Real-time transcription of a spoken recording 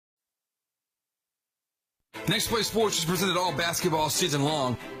Next Play Sports is presented all basketball season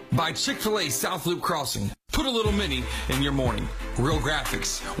long by Chick-fil-A South Loop Crossing. Put a little mini in your morning. Real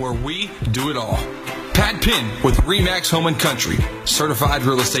Graphics, where we do it all. Pat Penn with RE/MAX Home and Country, certified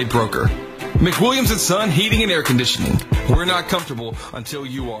real estate broker. McWilliams & Son Heating and Air Conditioning. We're not comfortable until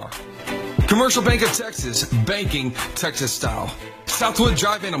you are. Commercial Bank of Texas, banking Texas style. Southwood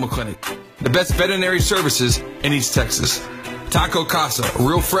Drive Animal Clinic, the best veterinary services in East Texas. Taco Casa,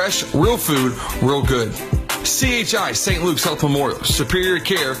 real fresh, real food, real good. CHI St. Luke's Health Memorial, superior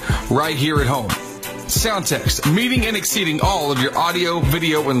care right here at home. Soundtex, meeting and exceeding all of your audio,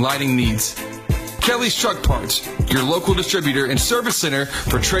 video, and lighting needs. Kelly's Truck Parts, your local distributor and service center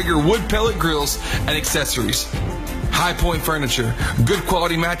for Traeger wood pellet grills and accessories. High Point Furniture, good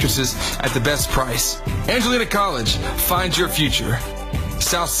quality mattresses at the best price. Angelina College, find your future.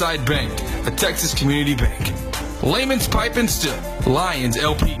 Southside Bank, a Texas community bank. Layman's Pipe and Still, Lions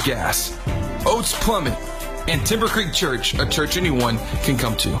LP Gas. Oates Plumbing, and Timber Creek Church, a church anyone can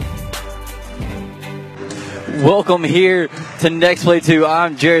come to. Welcome here to Next Play 2.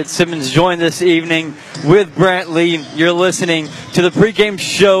 I'm Jared Simmons, joined this evening with Brant Lee. You're listening to the pregame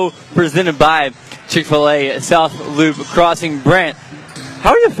show presented by Chick-fil-A South Loop Crossing. Brant,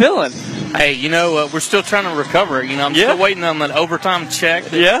 how are you feeling? Hey, we're still trying to recover. I'm still waiting on that overtime check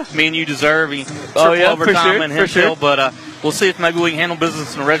that me and you deserve. Triple overtime in Hemphill, but we'll see if maybe we can handle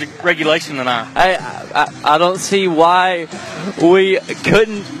business in regulation tonight. I don't see why we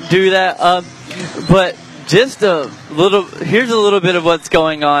couldn't do that, but just here's a little bit of what's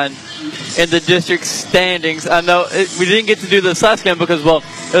going on in the district standings. I know we didn't get to do this last game because,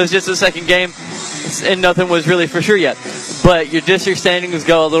 it was just the second game and nothing was really for sure yet. But your district standings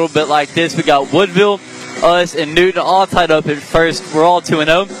go a little bit like this. We got Woodville, us, and Newton all tied up at first. We're all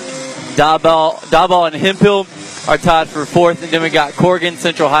 2-0. Diboll and Hemphill are tied for fourth. And then we got Corrigan,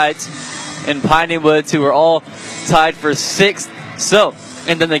 Central Heights, and Piney Woods, who are all tied for sixth. So,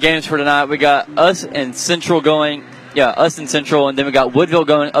 and then the games for tonight, we got us and Central and then we got Woodville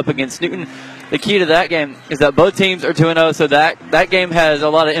going up against Newton. The key to that game is that both teams are 2-0, so that game has a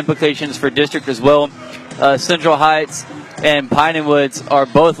lot of implications for district as well. Central Heights and Piney Woods are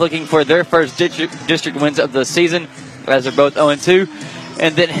both looking for their first district wins of the season, as they're both 0-2.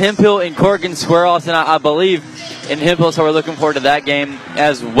 And then Hemphill and Corrigan square off tonight, I believe, in Hemphill, so we're looking forward to that game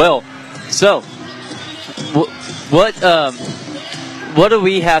as well. So, what do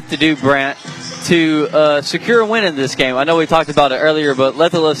we have to do, Brant, to secure a win in this game? I know we talked about it earlier, but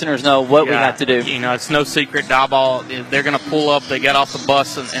let the listeners know what we have to do. It's no secret. Diboll, they're going to pull up. They get off the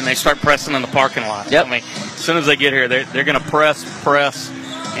bus, and they start pressing in the parking lot. Yep. As soon as they get here, they're going to press.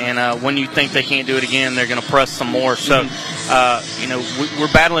 And when you think they can't do it again, they're going to press some more. So,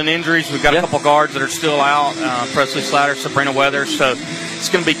 we're battling injuries. We've got a couple guards that are still out, Presley Slatter, Sabrina Weathers. So it's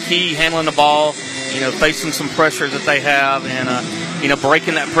going to be key handling the ball, facing some pressure that they have, and,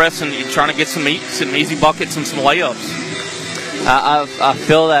 breaking that press and trying to get some easy buckets and some layups. I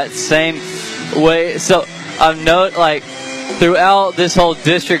feel that same way. So I've noted, throughout this whole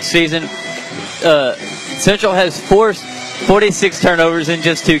district season, Central has forced 46 turnovers in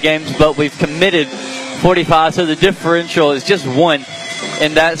just 2 games, but we've committed 45, so the differential is just 1.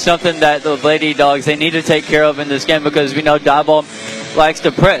 And that's something that the Lady Dogs, they need to take care of in this game, because we know Diboll likes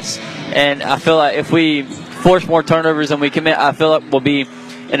to press. And I feel like if we force more turnovers than we commit, I feel like we'll be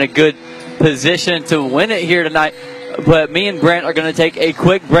in a good position to win it here tonight. But me and Brant are going to take a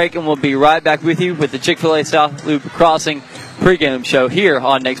quick break, and we'll be right back with you with the Chick-fil-A South Loop Crossing pregame show here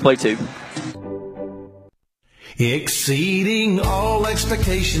on Next Play 2. Exceeding all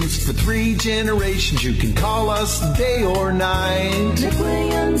expectations for 3 generations. You can call us day or night.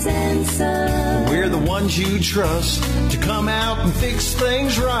 McWilliams and Son. We're the ones you trust to come out and fix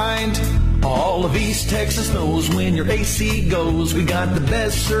things right. All of East Texas knows when your AC goes, we got the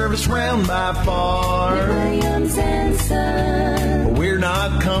best service round by far. McWilliams and Son. But we're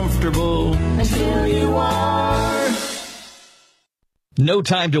not comfortable until you are. No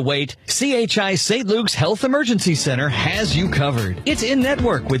time to wait. CHI St. Luke's Health Emergency Center has you covered. It's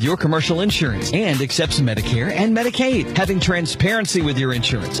in-network with your commercial insurance and accepts Medicare and Medicaid, having transparency with your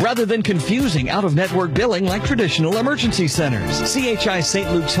insurance rather than confusing out-of-network billing like traditional emergency centers. CHI St.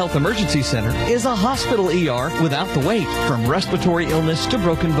 Luke's Health Emergency Center is a hospital ER without the wait, from respiratory illness to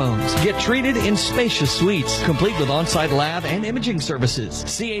broken bones. Get treated in spacious suites, complete with on-site lab and imaging services.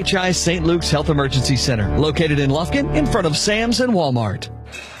 CHI St. Luke's Health Emergency Center, located in Lufkin, in front of Sam's and Walmart.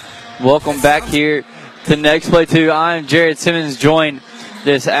 Welcome back here to Next Play 2. I'm Jared Simmons, joined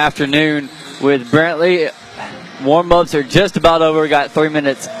this afternoon with Brant Lee. Warm-ups are just about over. We got 3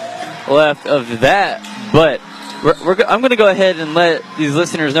 minutes left of that, but I'm going to go ahead and let these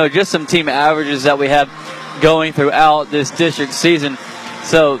listeners know just some team averages that we have. going throughout this district season.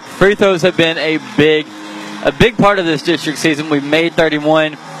 So free throws have been a big part of this district season. We've made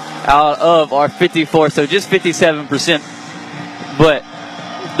 31 out of our 54, so just 57%. But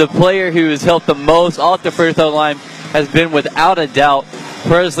the player who has helped the most off the free throw line has been, without a doubt,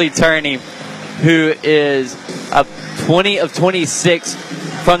 Presley Turney, who is 20 of 26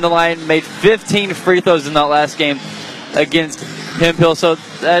 from the line, made 15 free throws in that last game against Hemphill. So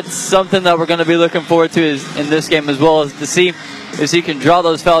that's something that we're going to be looking forward to in this game, as well as to see if he can draw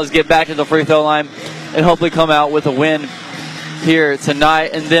those fouls, get back to the free throw line, and hopefully come out with a win here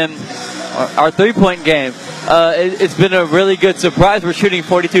tonight. And then our three-point game. It's been a really good surprise. We're shooting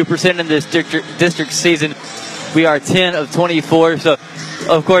 42% in this district season. We are 10 of 24, so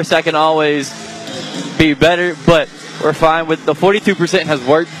of course that can always be better, but we're fine with the 42% has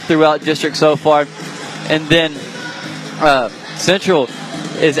worked throughout district so far. And then Central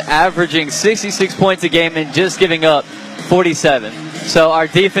is averaging 66 points a game and just giving up 47. So our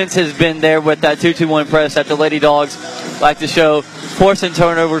defense has been there with that 2-2-1 press that the Lady Dogs like to show, forcing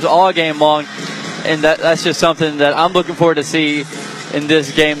turnovers all game long, and that's just something that I'm looking forward to see in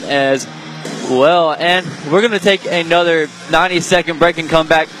this game as well. And we're going to take another 90-second break and come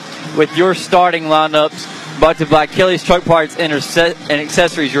back with your starting lineups, brought to you by Kelly's Truck Parts and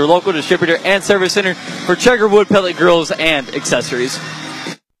Accessories, your local distributor and service center for Checkerwood pellet grills and accessories.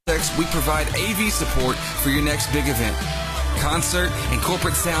 We provide AV support for your next big event. Concert and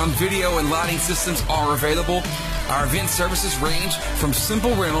corporate sound, video, and lighting systems are available. Our event services range from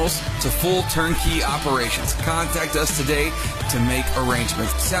simple rentals to full turnkey operations. Contact us today to make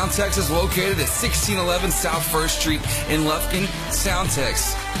arrangements. Soundtex is located at 1611 South 1st Street in Lufkin.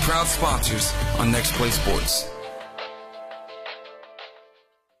 Soundtex, proud sponsors on Next Play Sports.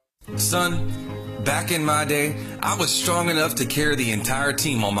 Son, back in my day, I was strong enough to carry the entire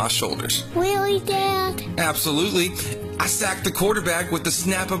team on my shoulders. Really, Dad? Absolutely. I sacked the quarterback with the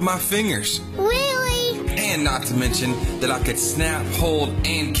snap of my fingers. Really? And not to mention that I could snap, hold,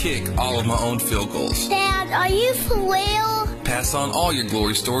 and kick all of my own field goals. Dad, are you for real? Pass on all your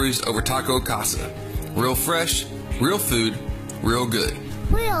glory stories over Taco Casa. Real fresh, real food, real good.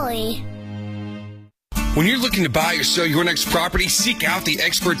 Really? When you're looking to buy or sell your next property, seek out the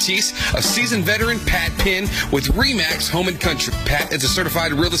expertise of seasoned veteran Pat Penn with RE/MAX Home and Country. Pat is a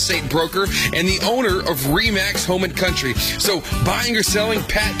certified real estate broker and the owner of RE/MAX Home and Country. So buying or selling,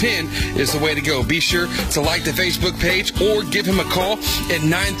 Pat Penn is the way to go. Be sure to like the Facebook page or give him a call at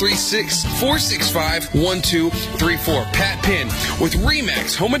 936-465-1234. Pat Penn with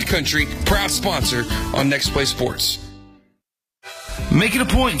RE/MAX Home and Country, proud sponsor on Next Play Sports. Make it a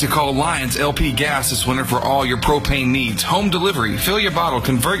point to call Lions LP Gas this winter for all your propane needs. Home delivery, fill your bottle,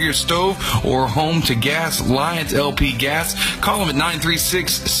 convert your stove, or home to gas. Lions LP Gas. Call them at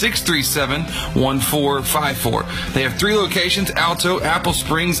 936-637-1454. They have 3 locations, Alto, Apple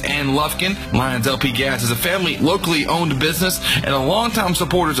Springs, and Lufkin. Lions LP Gas is a family, locally owned business and a longtime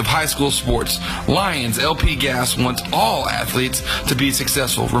supporters of high school sports. Lions LP Gas wants all athletes to be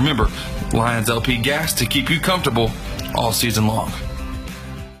successful. Remember, Lions LP Gas, to keep you comfortable all season long.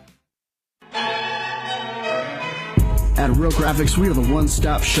 At Real Graphics, we are the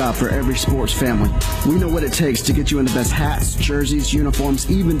one-stop shop for every sports family. We know what it takes to get you in the best hats, jerseys, uniforms,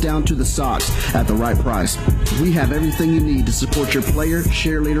 even down to the socks at the right price. We have everything you need to support your player,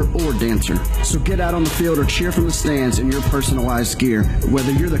 cheerleader, or dancer. So get out on the field or cheer from the stands in your personalized gear.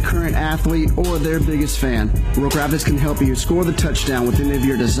 Whether you're the current athlete or their biggest fan, Real Graphics can help you score the touchdown with any of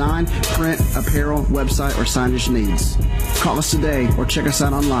your design, print, apparel, website, or signage needs. Call us today or check us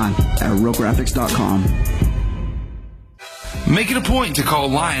out online at realgraphics.com. Make it a point to call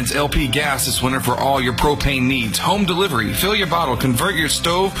Lions LP Gas this winter for all your propane needs. Home delivery, fill your bottle, convert your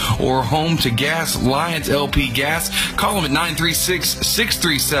stove, or home to gas. Lions LP Gas. Call them at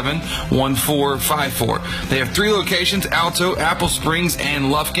 936-637-1454. They have 3 locations, Alto, Apple Springs,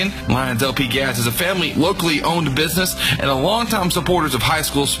 and Lufkin. Lions LP Gas is a family, locally owned business and a longtime supporters of high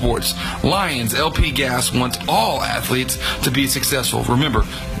school sports. Lions LP Gas wants all athletes to be successful. Remember,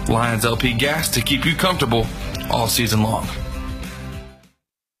 Lions LP Gas, to keep you comfortable all season long.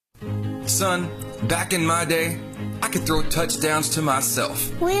 Son, back in my day, I could throw touchdowns to myself.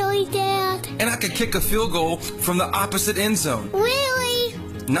 Really, Dad? And I could kick a field goal from the opposite end zone. Really?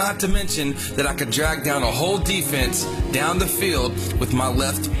 Not to mention that I could drag down a whole defense down the field with my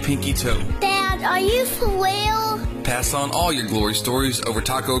left pinky toe. Dad, are you for real? Pass on all your glory stories over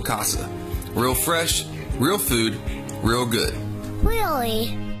Taco Casa. Real fresh, real food, real good.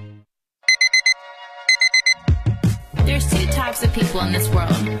 Really? There's 2 types of people in this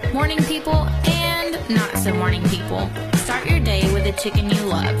world, morning people and not so morning people. Start your day with the chicken you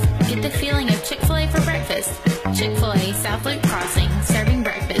love. Get the feeling of Chick-fil-A for breakfast. Chick-fil-A South Loop Crossing, serving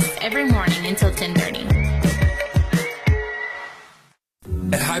breakfast every morning until 10:30.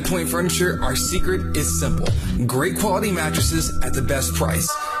 At High Point Furniture, our secret is simple. Great quality mattresses at the best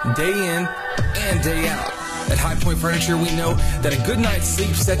price, day in and day out. At High Point Furniture, we know that a good night's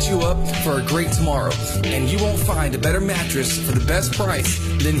sleep sets you up for a great tomorrow. And you won't find a better mattress for the best price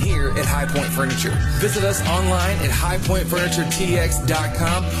than here at High Point Furniture. Visit us online at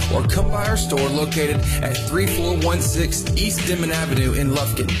highpointfurnituretx.com or come by our store located at 3416 East Denman Avenue in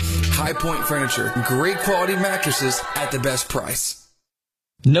Lufkin. High Point Furniture, great quality mattresses at the best price.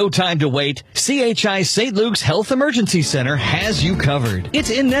 No time to wait. CHI St. Luke's Health Emergency Center has you covered. It's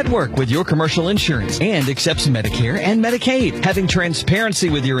in network with your commercial insurance and accepts Medicare and Medicaid, having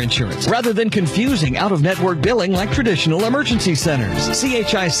transparency with your insurance rather than confusing out-of-network billing like traditional emergency centers.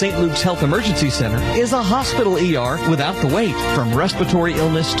 CHI St. Luke's Health Emergency Center is a hospital ER without the wait, from respiratory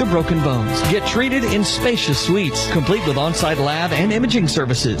illness to broken bones. Get treated in spacious suites, complete with on-site lab and imaging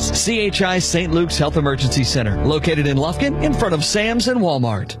services. CHI St. Luke's Health Emergency Center, located in Lufkin in front of Sam's and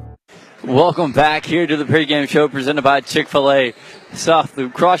Walmart. Welcome back here to the pregame show presented by Chick-fil-A South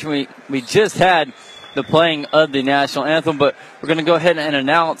Loop Crossing. We just had the playing of the national anthem, but we're going to go ahead and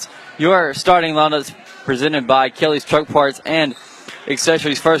announce your starting lineups presented by Kelly's Truck Parts and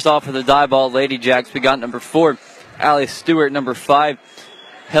Accessories. First off, for the Diboll Lady Jacks, we got number 4, Allie Stewart, number 5,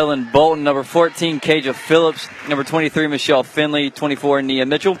 Helen Bolton, number 14, Kaja Phillips, number 23, Michelle Finley, 24, Nia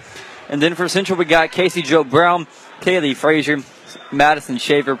Mitchell. And then for Central, we got Casey Joe Brown, Kaylee Frazier, Madison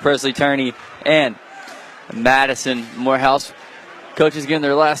Schaefer, Presley Turney, and Madison Morehouse. Coaches getting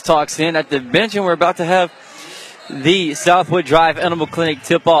their last talks in at the bench, and we're about to have the Southwood Drive Animal Clinic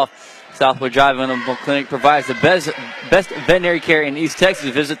tip-off. Southwood Drive Animal Clinic provides the best veterinary care in East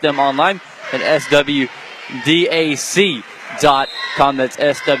Texas. Visit them online at swdac.com. That's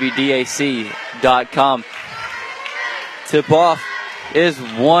swdac.com. Tip-off is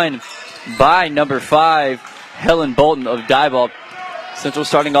won by number 5, Helen Bolton of Diboll. Central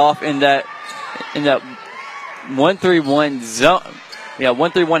starting off in that 1-3-1 zone.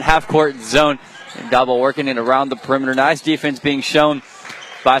 1-3-1 half-court zone. And Diboll working it around the perimeter. Nice defense being shown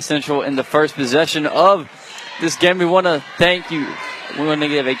by Central in the first possession of this game. We want to thank you. We want to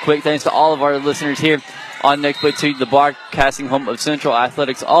give a quick thanks to all of our listeners here on Next Play 2, the broadcasting home of Central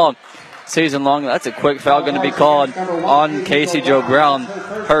Athletics all season long. That's a quick foul going to be called on Casey Joe Brown,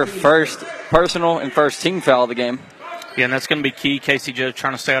 her first personal and first team foul of the game. Yeah, and that's going to be key. Casey Joe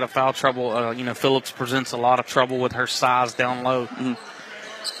trying to stay out of foul trouble. Phillips presents a lot of trouble with her size down low.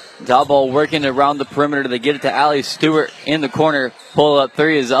 Diboll working around the perimeter. They get it to Allie Stewart in the corner. Pull-up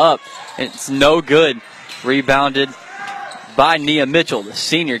three is up. It's no good. Rebounded by Nia Mitchell. The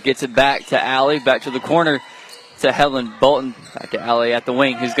senior gets it back to Allie, back to the corner to Helen Bolton. Back to Allie at the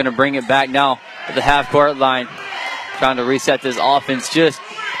wing, who's going to bring it back now at the half-court line. Trying to reset this offense just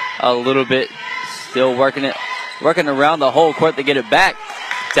a little bit. Still working around the whole court to get it back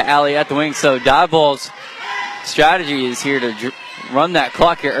to Allie at the wing. So Diboll's strategy is here to run that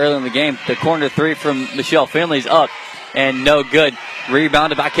clock here early in the game. The corner three from Michelle Finley's up and no good.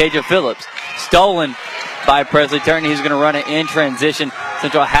 Rebounded by Kaja Phillips. Stolen by Presley Turney. He's going to run it in transition.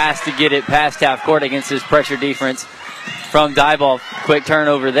 Central has to get it past half court against this pressure defense from Diboll. Quick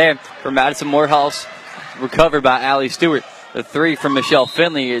turnover there for Madison Morehouse. Recovered by Allie Stewart. The three from Michelle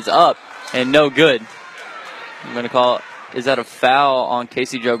Finley is up and no good. I'm going to call it, is that a foul on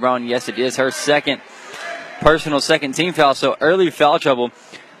Casey Joe Brown? Yes, it is. Her personal second team foul. So early foul trouble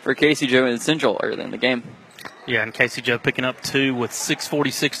for Casey Joe in Central early in the game. Yeah, and Casey Joe picking up 2 with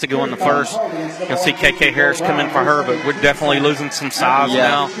 6:46 to go in the first. You'll see KK Harris come in for her, but we're definitely losing some size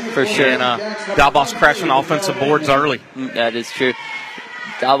now. For sure. And Diboll's crashing offensive boards early. That is true.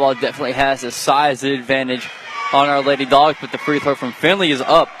 Diboll definitely has a size advantage on our Lady Dogs, but the free throw from Finley is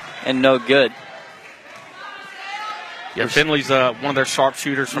up and no good. Yeah, Finley's one of their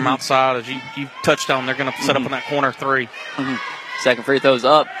sharpshooters from outside. As you touched on, they're going to set up in that corner three. Second free throw's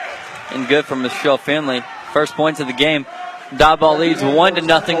up and good from Michelle Finley. First points of the game. Diboll leads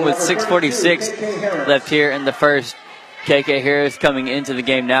 1-0 with 6:46 left here in the first. KK Harris coming into the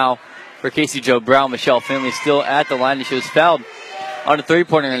game now for Casey Joe Brown. Michelle Finley still at the line. She was fouled on a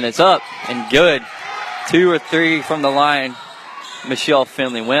three-pointer, and it's up and good. 2 or 3 from the line. Michelle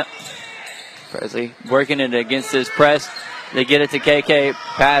Finley went. Presley working it against this press. They get it to KK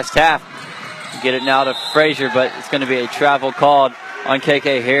past half. Get it now to Frazier, but it's going to be a travel called on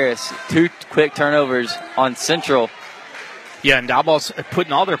KK Harris. 2 quick turnovers on Central. Yeah, and Diboll's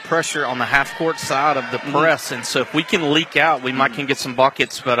putting all their pressure on the half-court side of the press, and so if we can leak out, we might can get some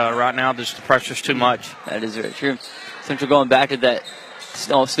buckets, but right now the pressure's too much. That is very true. Central going back to that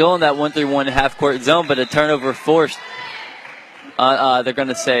Still in that 1-3-1 half-court zone, but a turnover forced. They're going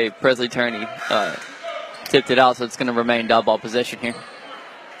to say Presley Turney tipped it out, so it's going to remain dot ball possession here.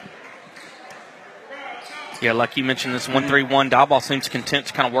 Yeah, like you mentioned, this 1-3-1, dot ball seems content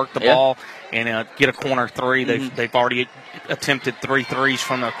to kind of work the ball and get a corner three. They've already attempted 3 threes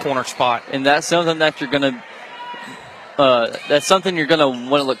from the corner spot. And that's something that you're going to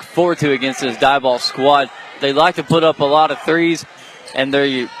want to look forward to against this dot ball squad. They like to put up a lot of threes, and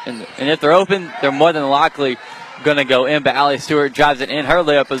if they're open, they're more than likely going to go in. But Allie Stewart drives it in. Her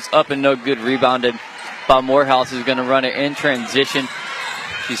layup is up and no good. Rebounded by Morehouse, who's going to run it in transition.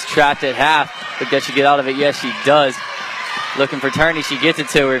 She's trapped at half, but does she get out of it? Yes, she does. Looking for Turney. She gets it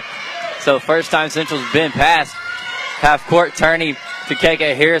to her. So first time Central's been past half court. Turney to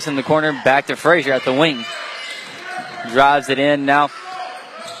KK Harris in the corner. Back to Frazier at the wing. Drives it in now.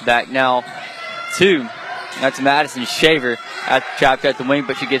 Back now to, that's Madison Shaver trapped at the wing,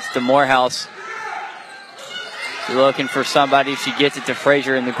 but she gets it to Morehouse. She's looking for somebody. She gets it to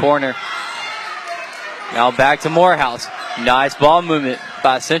Frazier in the corner. Now back to Morehouse. Nice ball movement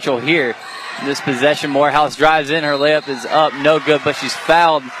by Central here. This possession, Morehouse drives in. Her layup is up, no good, but she's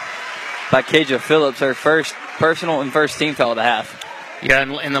fouled by Kaja Phillips. Her first personal and first team foul at half. Yeah,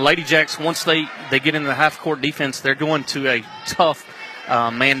 and the Lady Jacks, once they get into the half-court defense, they're going to a tough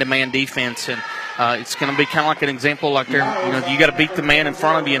man-to-man defense, and it's going to be kind of like an example, like you got to beat the man in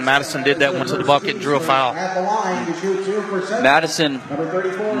front of you, and Madison did that, went to the bucket, drew a foul. Madison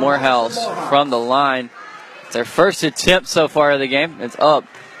Morehouse from the line. It's their first attempt so far of the game. It's up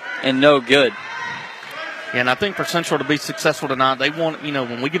and no good. Yeah, and I think for Central to be successful tonight, they want,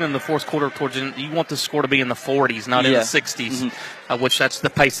 when we get in the fourth quarter, you want the score to be in the 40s, not in the 60s, which that's the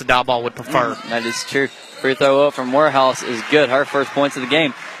pace the dot ball would prefer. That is true. Free throw up from Morehouse is good. Her first points of the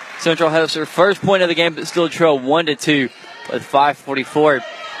game. Central has her first point of the game, but still trail 1-2 with 5:44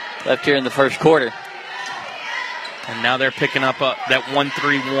 left here in the first quarter. And now they're picking up that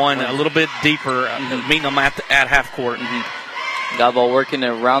 1-3-1 a little bit deeper, meeting them at half court. Dot ball working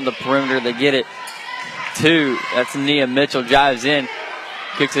around the perimeter. They get it. 2. That's Nia Mitchell. Drives in.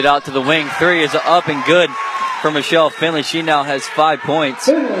 Kicks it out to the wing. 3 is up and good for Michelle Finley. She now has 5 points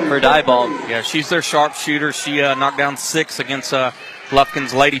for Diboll. Yeah, she's their sharpshooter. She knocked down 6 against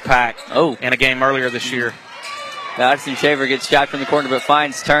Lufkin's Lady Pack in a game earlier this year. Madison Shaver gets trapped in the corner but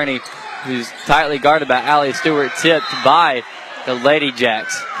finds Turney, who's tightly guarded by Allie Stewart, tipped by the Lady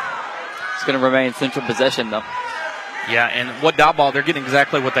Jacks. It's going to remain Central possession, though. Yeah, and what dot ball, they're getting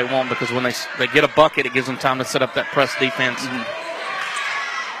exactly what they want, because when they get a bucket, it gives them time to set up that press defense.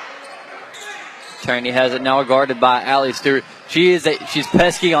 Turney has it now guarded by Allie Stewart. She's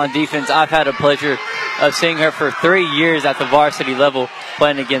pesky on defense. I've had the pleasure of seeing her for 3 years at the varsity level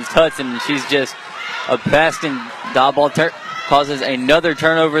playing against Hudson. She's just a pest, and dot ball causes another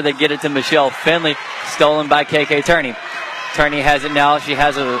turnover. They get it to Michelle Finley, stolen by KK Turney. Turney has it now. She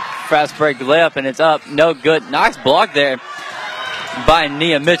has a fast break layup, and it's up. No good. Nice block there by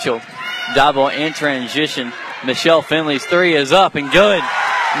Nia Mitchell. Dot ball in transition. Michelle Finley's 3 is up and good.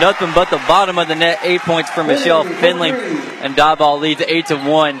 Nothing but the bottom of the net. 8 points for Michelle Finley. And dot ball leads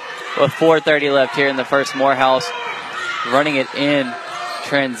 8-1 with 4:30 left here in the first. Morehouse running it in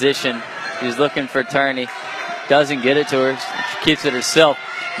transition. She's looking for Turney. Doesn't get it to her. She keeps it herself.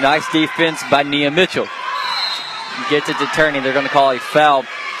 Nice defense by Nia Mitchell. Gets it to Turney. They're going to call a foul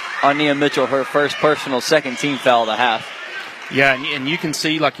on Nia Mitchell, her first personal, second team foul of the half. Yeah, and you can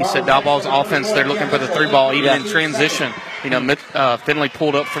see, like you said, dot ball's offense, they're looking for the 3 ball, even in transition. Finley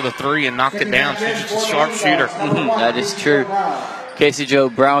pulled up for the 3 and knocked it down. She's just a sharp shooter. That is true. Casey Jo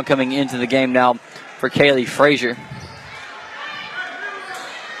Brown coming into the game now for Kaylee Frazier,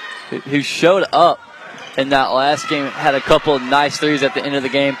 who showed up in that last game, had a couple of nice threes at the end of the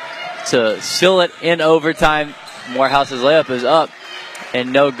game to seal it in overtime. Morehouse's layup is up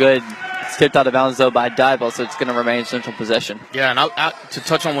and no good. It's tipped out of bounds, though, by Diboll, so it's going to remain Central possession. Yeah, and to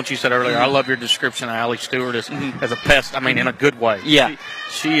touch on what you said earlier, I love your description of Allie Stewart as a pest. I mean, in a good way. Yeah.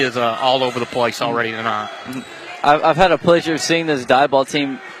 She is all over the place already tonight. I've had a pleasure of seeing this Diboll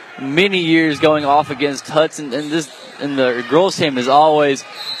team many years going off against Hudson, and the girls' team has always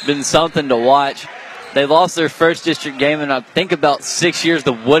been something to watch. They lost their first district game in, I think, about 6 years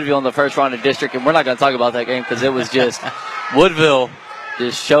to Woodville in the first round of district, and we're not going to talk about that game because it was just Woodville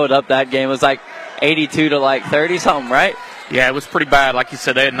just showed up that game. It was like 82 to like 30 something, right? Yeah, it was pretty bad. Like you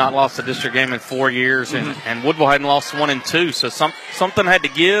said, they had not lost a district game in 4 years, and Woodville hadn't lost 1 and 2, so something had to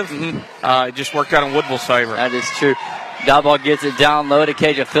give. It just worked out in Woodville's favor. That is true. Diboll gets it down low to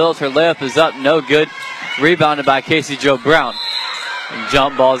Kaja Phillips. Her layup is up, no good. Rebounded by Casey Jo Brown. And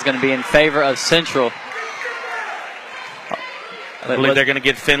jump ball is going to be in favor of Central. I believe they're going to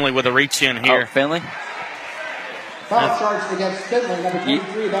get Finley with a reach in here. Oh, Finley? Foul charged against Finley, number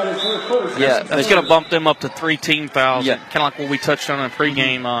 23. That is her first. Yeah, That's going to bump them up to 3 team fouls. Yeah. Kind of like what we touched on in the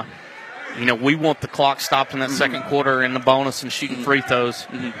pregame. We want the clock stopped in that second quarter in the bonus and shooting free throws.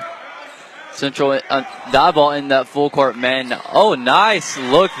 Central die ball in that full court man. Oh, nice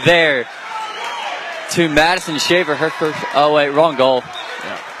look there to Madison Shaver. Her first. Oh wait, wrong goal.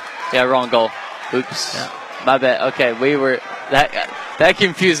 Yeah, wrong goal. Oops. Yeah. My bad. Okay, we were that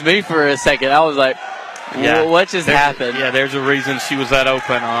confused me for a second. I was like, what just happened? Yeah, there's a reason she was that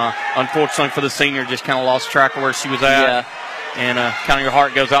open. Unfortunately for the senior, just kind of lost track of where she was at. Yeah. And kind of your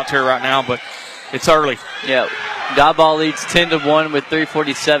heart goes out to her right now, but it's early. Yeah. Die ball leads 10-1 with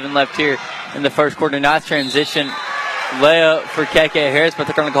 3:47 left here in the first quarter. Nice transition layup for KK Harris, but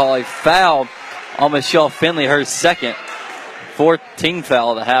they're going to call a foul on Michelle Finley, her second. 14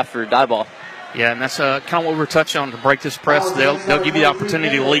 foul of the half for die ball. Yeah, and that's kind of what we're touching on to break this press. They'll give you the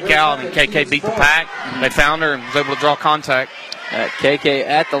opportunity to leak out, and KK beat the pack. They found her and was able to draw contact. KK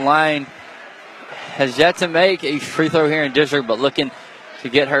at the line has yet to make a free throw here in district, but looking to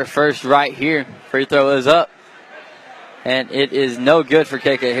get her first right here. Free throw is up, and it is no good for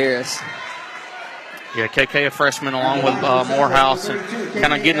KK Harris. Yeah, KK, a freshman, along with Morehouse, and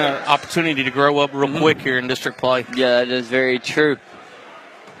kind of getting an opportunity to grow up real quick here in district play. Yeah, that is very true.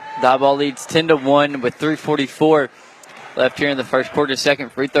 Die ball leads 10-1 with 3:44 left here in the first quarter.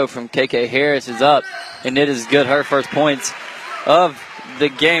 Second free throw from KK Harris is up, and it is good. Her first points of the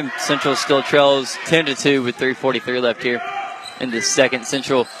game. Central still trails 10-2 with 3:43 left here in the second.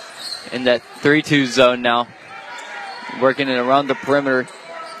 Central in that 3-2 zone now. Working it around the perimeter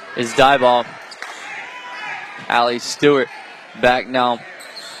is die ball. Allie Stewart back now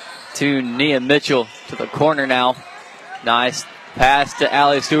to Nia Mitchell to the corner now. Nice pass to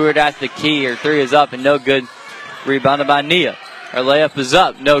Allie Stewart at the key. Her three is up and no good. Rebounded by Nia. Her layup is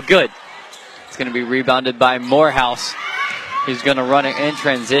up, no good. It's going to be rebounded by Morehouse. He's going to run it in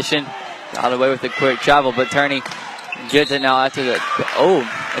transition. Got away with a quick travel, but Turney gets it now after the. Oh,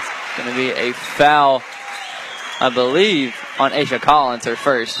 it's going to be a foul, I believe, on Aisha Collins, her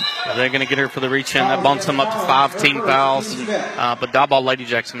first. They're going to get her for the reach in. That bumps them up to 5 team fouls. But die ball Lady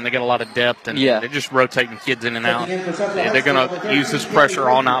Jackson, they got a lot of depth, and they're just rotating kids in and out. They're going to use this pressure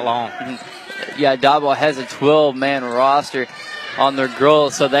all night long. Yeah, die ball has a 12-man roster on their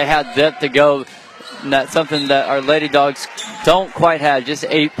girls, so they have depth to go. And that's something that our Lady Dogs don't quite have. Just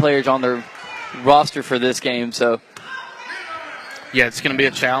 8 players on their roster for this game. So, yeah, it's going to be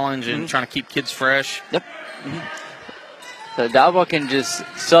a challenge and trying to keep kids fresh. Yep. So die ball can just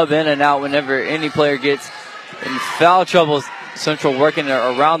sub in and out whenever any player gets in foul trouble. Central working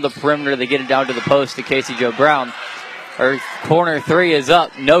around the perimeter. They get it down to the post to Casey Jo Brown. Her corner three is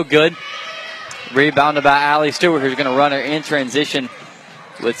up, no good. Rebounded by Allie Stewart, who's going to run her in transition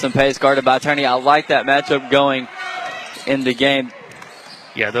with some pace, guarded by Turney. I like that matchup going in the game.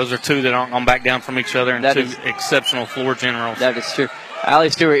 Yeah, those are two that aren't going to back down from each other, and that two is exceptional floor generals. That is true.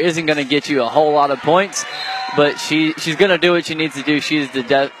 Allie Stewart isn't going to get you a whole lot of points, but she's going to do what she needs to do. She's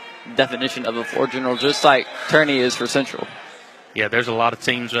the definition of a floor general, just like Turney is for Central. Yeah, there's a lot of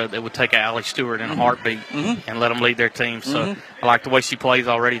teams that would take Allie Stewart in a heartbeat and let them lead their team. So I like the way she plays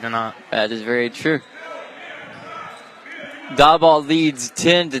already tonight. That is very true. Die ball leads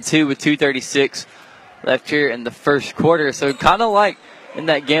 10-2 with 2:36 left here in the first quarter. So kind of like in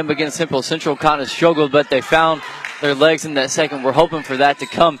that game against Central kind of struggled, but they found their legs in that second. We're hoping for that to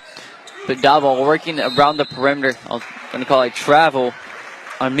come. But die ball working around the perimeter. I'm going to call it travel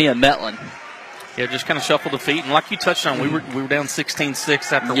on Mia Metlin. Yeah, just kind of shuffle the feet. And like you touched on, we were down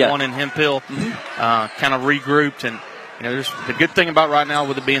 16-6 after one in Hemphill. Kind of regrouped. And, you know, there's the good thing about right now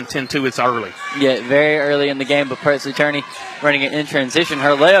with it being 10-2, it's early. Yeah, very early in the game. But Presley Turney running it in transition.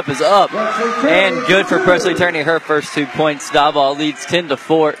 Her layup is up and good for Presley Turney. Her first 2 points. Die ball leads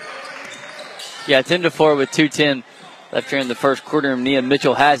 10-4. Yeah, 10-4 with 2:10 left here in the first quarter. Nia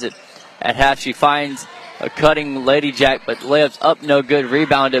Mitchell has it at half. She finds a cutting Lady Jack, but layups up, no good.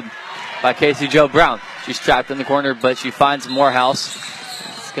 Rebounded by Casey Jo Brown. She's trapped in the corner, but she finds Morehouse.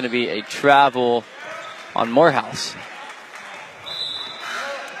 It's going to be a travel on Morehouse.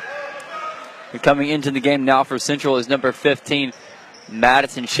 And coming into the game now for Central is number 15,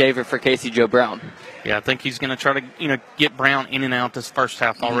 Madison Shaver for Casey Jo Brown. Yeah, I think he's going to try to, get Brown in and out this first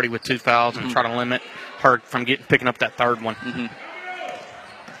half already with 2 fouls and try to limit her from picking up that third one.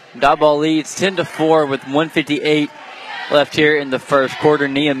 Die ball leads 10-4 with 1:58 left here in the first quarter.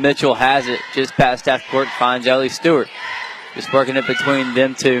 Nia Mitchell has it just past half court, finds Ellie Stewart. Just working it between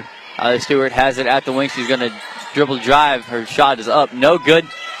them two. Ellie Stewart has it at the wing. She's going to dribble drive. Her shot is up, no good.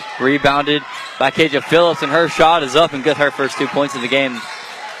 Rebounded by Kaja Phillips, and her shot is up and good. Her first 2 points of the game.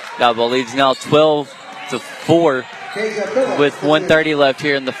 Diboll leads now 12-4 with 1:30 left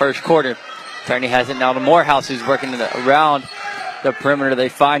here in the first quarter. Turney has it now to Morehouse, who's working around the perimeter. They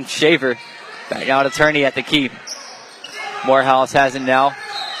find Shaver. Back now to Turney at the key. Morehouse has it now.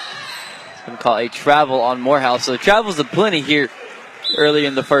 It's going to call a travel on Morehouse. So travels a plenty here early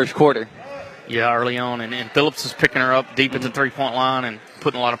in the first quarter. Yeah, early on. And Phillips is picking her up deep at the three-point line and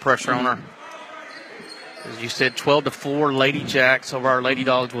putting a lot of pressure on her. As you said, 12-4 Lady Jacks over our Lady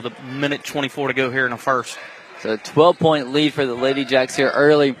Dogs with 1:24 to go here in the first. So a 12-point lead for the Lady Jacks here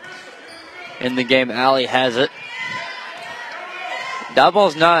early in the game. Allie has it.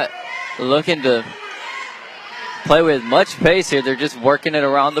 Diboll's not looking to play with much pace here. They're just working it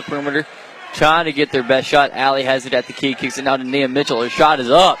around the perimeter, trying to get their best shot. Allie has it at the key, kicks it out to Nia Mitchell. Her shot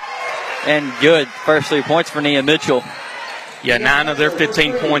is up and good. First 3 points for Nia Mitchell. Yeah, 9 of their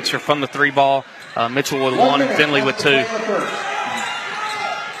 15 points are from the 3-ball. Mitchell with 1 and Finley with 2.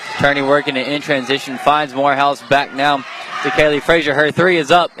 Turney working it in transition, finds Morehouse. Back now to Kaylee Frazier. Her 3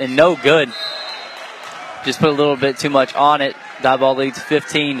 is up and no good. Just put a little bit too much on it. Diboll leads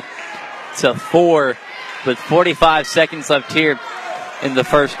 15-4 with 45 seconds left here in the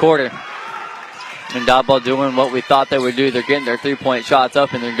first quarter. And Diboll doing what we thought they would do. They're getting their 3-point shots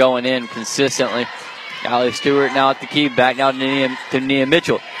up and they're going in consistently. Allie Stewart now at the key. Back now to Nia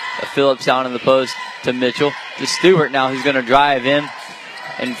Mitchell. Phillips down in the post to Mitchell. To Stewart now, who's going to drive in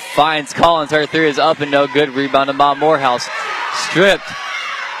and finds Collins. Her 3 is up and no good. Rebounded by Morehouse. Stripped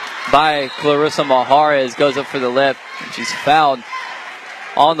by Clarissa Mahares. Goes up for the left. And she's fouled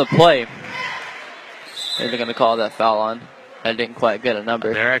on the play. They're going to call that foul on. I didn't quite get a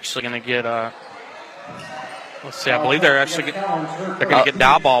number. They're actually going to get let's see, I believe they're going to get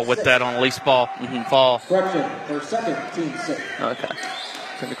Diboll with that on least ball fall. Correction, their second team six. Okay.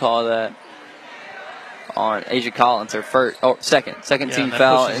 Going to call that on Asia Collins, her first, second team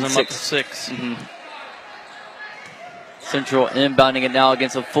foul and 6. Central inbounding it now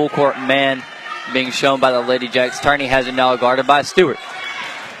against a full court man being shown by the Lady Jacks. Turney has it now guarded by Stewart.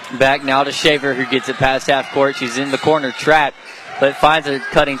 Back now to Shaver, who gets it past half court. She's in the corner trapped, but finds a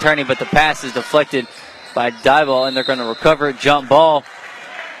cutting Turney, but the pass is deflected by Diboll, and they're going to recover it. Jump ball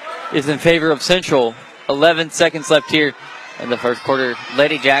is in favor of Central. 11 seconds left here in the first quarter.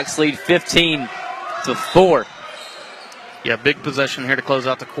 Lady Jacks lead 15-4. Yeah, big possession here to close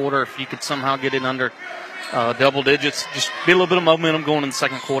out the quarter. If you could somehow get it under double digits, just be a little bit of momentum going in the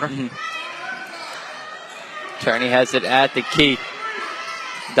second quarter. Turney has it at the key.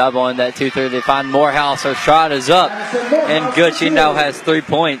 Double in that 2-3. They find Morehouse. Her shot is up and good. She now has 3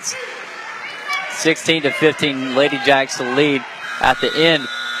 points. 16-15. Lady Jacks to lead at the end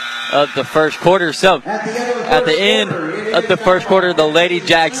of the first quarter. So at the end of the first quarter, the Lady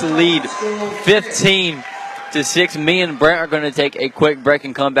Jacks lead 15-6. Me and Brent are going to take a quick break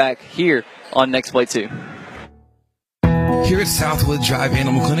and come back here on Next Play 2. Here at Southwood Drive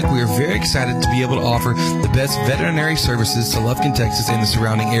Animal Clinic, we are very excited to be able to offer the best veterinary services to Lufkin, Texas and the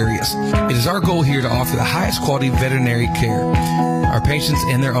surrounding areas. It is our goal here to offer the highest quality veterinary care. Our patients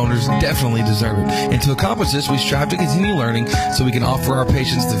and their owners definitely deserve it. And to accomplish this, we strive to continue learning so we can offer our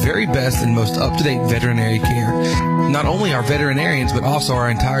patients the very best and most up-to-date veterinary care. Not only our veterinarians, but also our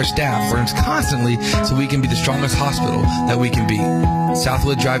entire staff learns constantly so we can be the strongest hospital that we can be.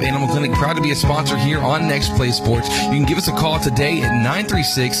 Southwood Drive Animal Clinic, proud to be a sponsor here on Next Play Sports. You can give us a call today at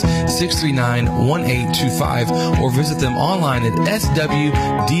 936-639-1825 or visit them online at swdac.com.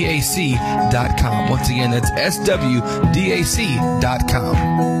 Once again, that's swdac.com.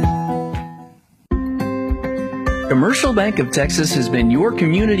 Commercial Bank of Texas has been your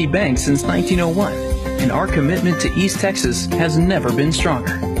community bank since 1901, and our commitment to East Texas has never been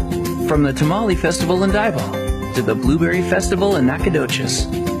stronger. From the Tamale Festival in Diboll, to the Blueberry Festival in Nacogdoches,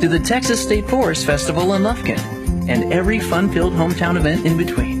 to the Texas State Forest Festival in Lufkin, and every fun-filled hometown event in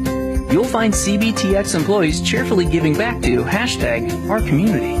between, you'll find CBTX employees cheerfully giving back to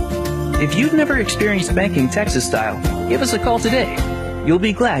 #OurCommunity. If you've never experienced banking Texas style, give us a call today. You'll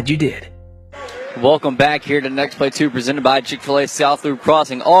be glad you did. Welcome back here to Next Play 2, presented by Chick-fil-A South Loop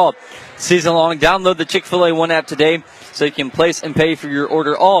Crossing. All season long, download the Chick-fil-A One app today so you can place and pay for your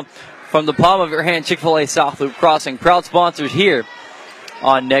order all from the palm of your hand. Chick-fil-A South Loop Crossing, proud sponsors here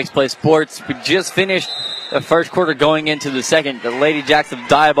on Next Play Sports. We just finished the first quarter going into the second. The Lady Jacks of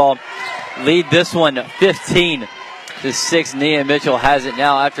Diboll lead this one 15-6. Nia Mitchell has it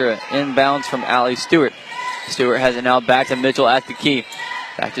now after an inbounds from Allie Stewart. Stewart has it now back to Mitchell at the key.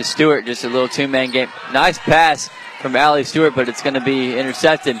 Back to Stewart, just a little two-man game. Nice pass from Allie Stewart, but it's going to be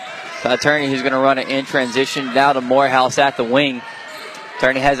intercepted by Turney, who's going to run it in transition. Now to Morehouse at the wing.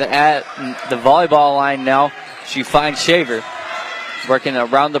 Turney has it at the volleyball line now. She finds Shaver. Working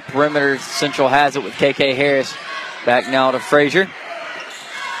around the perimeter. Central has it with KK Harris. Back now to Frazier.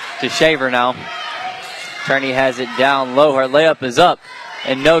 To Shaver now. Turney has it down low. Her layup is up.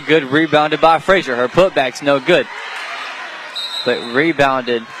 And no good. Rebounded by Frazier. Her putback's no good. But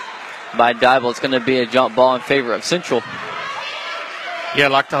rebounded by Dybel. It's going to be a jump ball in favor of Central. Yeah,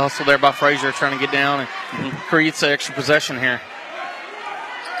 like the hustle there by Frazier, trying to get down and creates an extra possession here.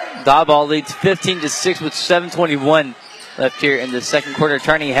 Dybel leads 15-6 with 7:21 left here in the second quarter.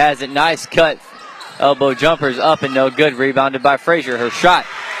 Turney has it. Nice cut. Elbow jumpers up and no good. Rebounded by Frazier. Her shot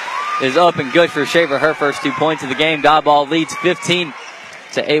is up and good for Shaver. Her first 2 points of the game. Dybel leads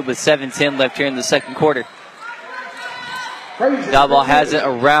 15-8 with 7:10 left here in the second quarter. Dybel has it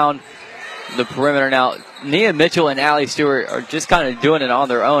around the perimeter now. Nia Mitchell and Allie Stewart are just kind of doing it on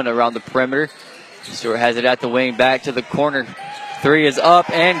their own around the perimeter. Stewart has it at the wing, back to the corner. Three is up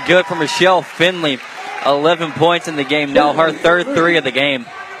and good for Michelle Finley. 11 points in the game now, her third three of the game.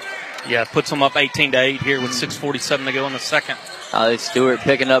 Yeah, puts them up 18-8 here with 6:47 to go in the second. Allie Stewart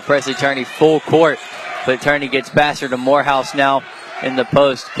picking up Presley Turney full court, but Turney gets faster to Morehouse now in the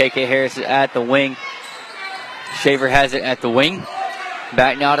post. KK Harris is at the wing. Shaver has it at the wing.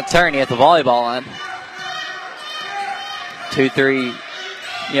 Back now to Turney at the volleyball line. 2-3.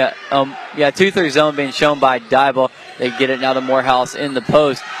 2-3 zone being shown by Dybel. They get it now to Morehouse in the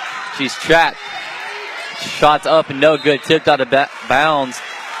post. She's trapped. Shots up and no good. Tipped out of bounds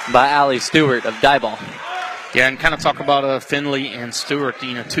by Allie Stewart of Dybel. Yeah, and kind of talk about Finley and Stewart,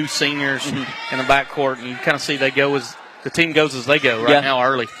 two seniors in the backcourt, and you kind of see the team goes as they go right now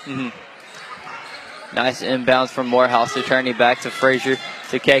early. Nice inbounds from Morehouse to Turney, back to Frazier,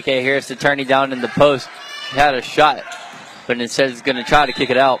 to KK Harris, to Turney down in the post. She had a shot, but instead is going to try to kick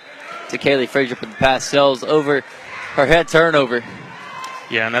it out to Kaylee Frazier, but the pass sails over her head turnover.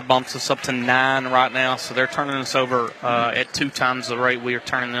 Yeah, and that bumps us up to 9 right now, so they're turning us over at 2 times the rate we are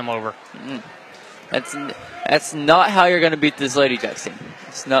turning them over. That's not how you're going to beat this Lady Jacks team.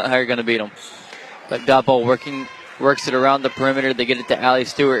 It's not how you're going to beat them. But Dybel works it around the perimeter. They get it to Allie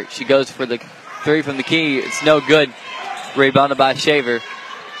Stewart. She goes for the three from the key. It's no good. Rebounded by Shaver.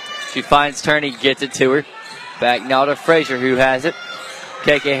 She finds Turney, gets it to her. Back now to Frazier, who has it.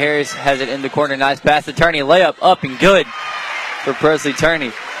 KK Harris has it in the corner. Nice pass to Turney. Layup up and good for Presley Turney.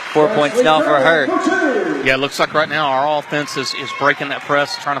 4 points now for her. Yeah, it looks like right now our offense is breaking that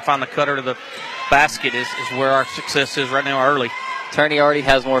press, trying to find the cutter to the basket is where our success is right now early. Turney already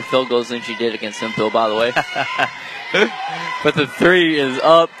has more field goals than she did against Hemphill, by the way. But the three is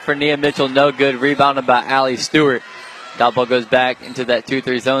up for Nia Mitchell. No good. Rebounded by Allie Stewart. Dybel goes back into that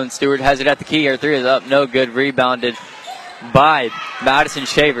 2-3 zone. Stewart has it at the key. Her three is up. No good. Rebounded by Madison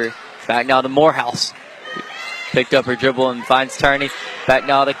Shaver. Back now to Morehouse. Picked up her dribble and finds Turney. Back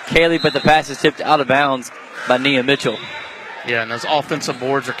now to Kaylee, but the pass is tipped out of bounds by Nia Mitchell. Yeah, and those offensive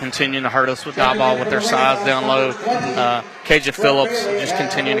boards are continuing to hurt us with Dybel with their size down low. KJ Phillips just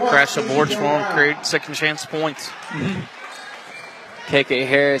continuing to crash the boards for them, create second chance points. KK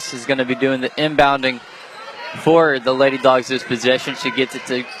Harris is going to be doing the inbounding for the Lady Dogs this possession. She gets it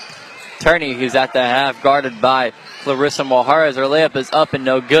to Turney, who's at the half, guarded by Clarissa Mojarez. Her layup is up and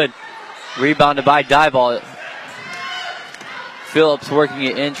no good. Rebounded by Dybel. Phillips working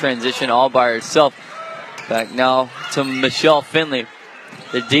it in transition all by herself. Back now to Michelle Finley.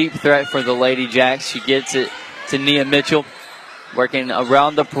 The deep threat for the Lady Jacks. She gets it to Nia Mitchell. Working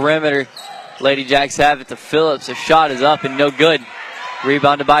around the perimeter. Lady Jacks have it to Phillips. Her shot is up and no good.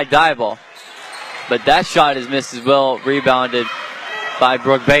 Rebounded by Dybel. But that shot is missed as well. Rebounded by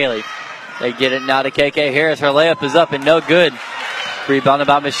Brooke Bailey. They get it now to KK Harris. Her layup is up and no good. Rebounded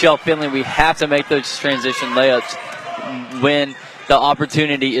by Michelle Finley. We have to make those transition layups when the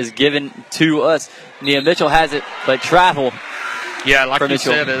opportunity is given to us. Nia Mitchell has it, but travel. Yeah, like you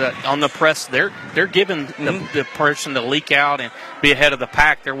said, on the press, they're giving the person to leak out and be ahead of the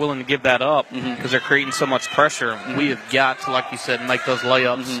pack. They're willing to give that up because they're creating so much pressure. We have got to, like you said, make those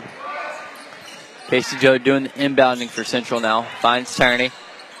layups. Casey Joe doing the inbounding for Central now. Finds Turney.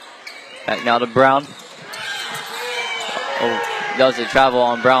 Back now to Brown. Does a travel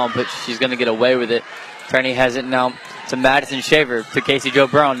on Brown, but she's going to get away with it. Turney has it now to Madison Shaver, to Casey Joe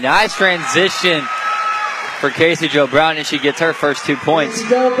Brown. Nice transition for Casey Joe Brown, and she gets her first 2 points of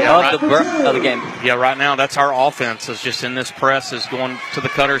the game. Yeah, right now that's our offense. Is just in this press, is going to the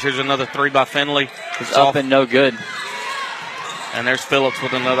cutters. Here's another three by Finley. It's up and no good. And there's Phillips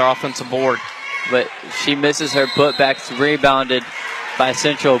with another offensive board. But she misses her putbacks, rebounded by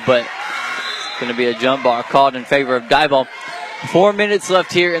Central, but it's going to be a jump ball called in favor of Dybel. 4 minutes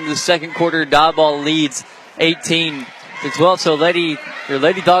left here in the second quarter. Dybel leads 18-12. So Lady your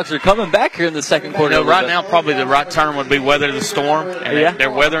Lady Dogs are coming back here in the second quarter. You know, right now, probably the right term would be weather the storm. And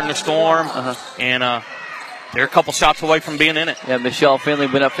they're weathering the storm. And they're a couple shots away from being in it. Yeah, Michelle Finley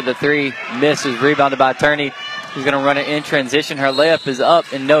went up for the three. Misses, rebounded by Turney. She's going to run it in transition. Her layup is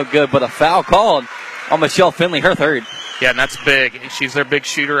up and no good, but a foul called on Michelle Finley, her third. Yeah, and that's big. She's their big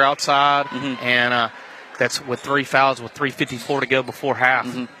shooter outside. And that's with 3 fouls with 3:54 to go before half.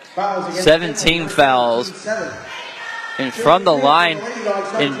 17 fouls. And from the line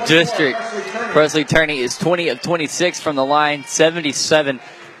in district, Presley Turney is 20 of 26 from the line,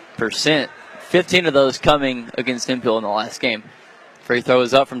 77%. 15 of those coming against Hemphill in the last game. Free throw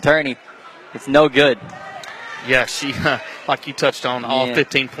is up from Turney. It's no good. Yeah, she, like you touched on, all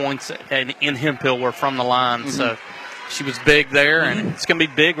 15 points in Hemphill were from the line. So she was big there, and it's going to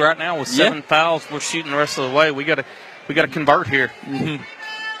be big right now with 7 fouls. We're shooting the rest of the way. We got to convert here.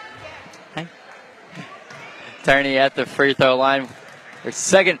 Turney at the free throw line. Their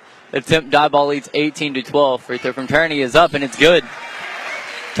second attempt, Diboll leads 18-12. Free throw from Turney is up, and it's good.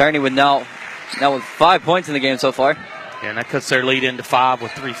 Turney with now with 5 points in the game so far. Yeah, and that cuts their lead into 5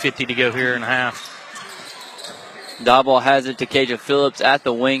 with 3:50 to go here in half. Diboll has it to Kaja Phillips at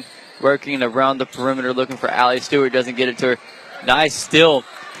the wing, working around the perimeter, looking for Allie Stewart. Doesn't get it to her. Nice steal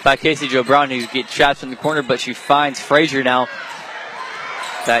by Casey Jo Brown, who gets trapped in the corner, but she finds Frazier now.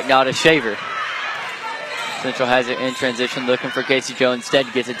 Back now to Shaver. Central has it in transition, looking for Casey Jo.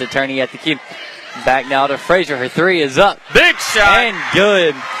 Instead, gets it to Turney at the key. Back now to Frazier. Her three is up. Big shot. And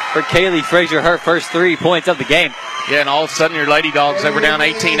good for Kaylee Frazier, her first 3 points of the game. Yeah, and all of a sudden your Lady Dogs, they were down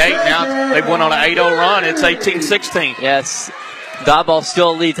 18-8. Now they went on an 8-0 run. It's 18-16. Yes. Diboll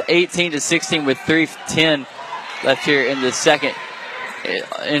still leads 18-16 with 3:10 left here in the second.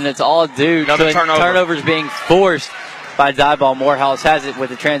 And it's all due to turnovers being forced by Diboll. Morehouse has it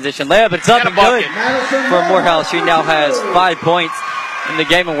with a transition layup. It's up and good for Morehouse. She now has 5 points in the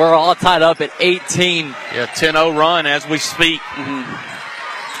game, and we're all tied up at 18. Yeah, 10-0 run as we speak.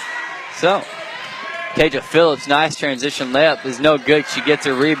 So, Kaja Phillips, nice transition layup is no good. She gets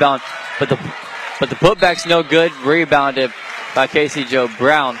a rebound, but the putback's no good. Rebounded by Casey Jo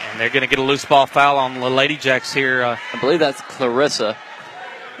Brown. And they're going to get a loose ball foul on the Lady Jacks here. I believe that's Clarissa.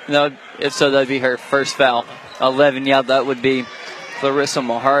 No, if so, that'd be her first foul. 11, yeah, that would be Clarissa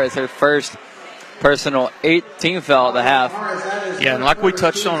Mahara. Her first personal 18 foul at the half. Yeah, and like we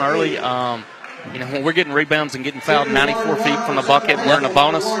touched on early, when we're getting rebounds and getting fouled 94 feet from the bucket, we're in a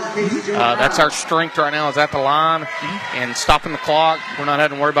bonus. That's our strength right now, is at the line and stopping the clock. We're not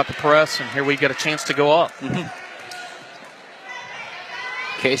having to worry about the press, and here we get a chance to go up.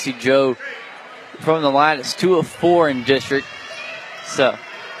 Casey Jo from the line is 2 of 4 in district. So,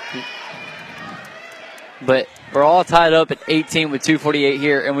 but we're all tied up at 18 with 2:48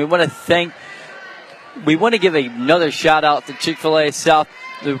 here, and we want to give another shout out to Chick-fil-A South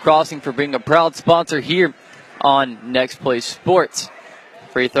Loop Crossing for being a proud sponsor here on Next Play Sports.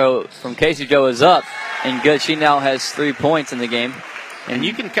 Free throw from Casey Jo is up and good. She now has 3 points in the game. And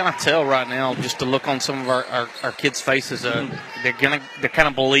you can kind of tell right now, just to look on some of our kids' faces, they're kind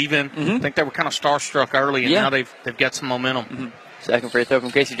of believing. I think they were kind of starstruck early, and now they've got some momentum. Second free throw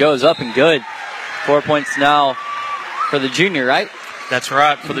from Casey Jo is up and good. 4 points now for the junior, right? That's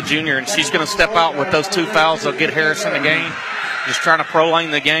right, for the junior, and she's going to step out with those 2 fouls. They'll get Harris in the game. Just trying to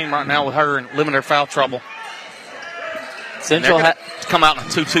pro-lane the game right now with her and limit her foul trouble. Central come out in a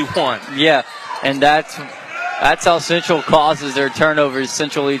 2-2-1. Yeah, and that's how Central causes their turnovers.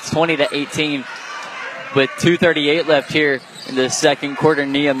 Central leads 20-18 with 2:38 left here in the second quarter.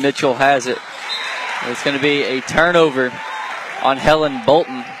 Nia Mitchell has it. It's going to be a turnover on Helen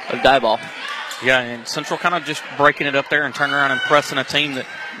Bolton of Diboll. Yeah, and Central kind of just breaking it up there and turning around and pressing a team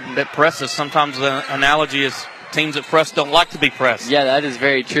that presses. Sometimes the analogy is teams that press don't like to be pressed. Yeah, that is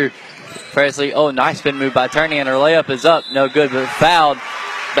very true. Presley, nice spin move by Turney, and her layup is up. No good, but fouled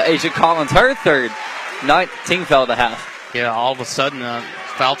by Asia Collins, her third. 19 foul to half. Yeah, all of a sudden,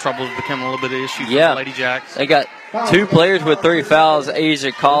 foul trouble has become a little bit of an issue for the Lady Jacks. They got 2 players with 3 fouls,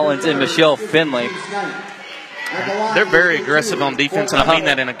 Asia Collins and Michelle Finley. They're very aggressive on defense, and I mean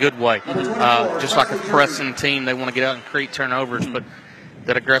that in a good way. Just like a pressing team, they want to get out and create turnovers, but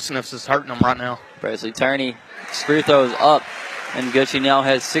that aggressiveness is hurting them right now. Presley Turney, free throws up, and good. She now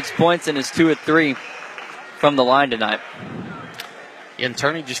has 6 points and is 2 of 3 from the line tonight. Yeah, and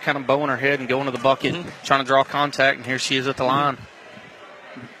Turney just kind of bowing her head and going to the bucket, trying to draw contact, and here she is at the line.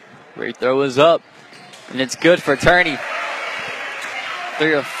 Free throw is up, and it's good for Turney.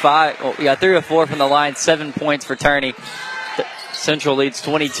 3 of 5. 3 of 4 from the line. 7 points for Turney. Central leads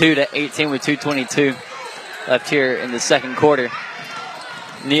 22-18 with 2:22 left here in the second quarter.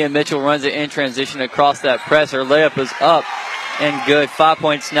 Nia Mitchell runs it in transition across that press. Her layup is up and good. 5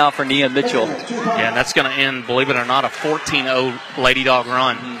 points now for Nia Mitchell. Yeah, and that's going to end, believe it or not, a 14-0 Lady Dog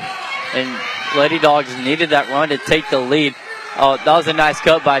run. And Lady Dogs needed that run to take the lead. Oh, that was a nice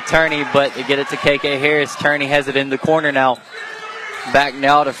cut by Turney, but they get it to KK Harris. Turney has it in the corner now. Back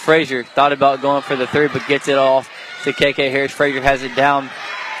now to Frazier. Thought about going for the three, but gets it off to KK Harris. Frazier has it down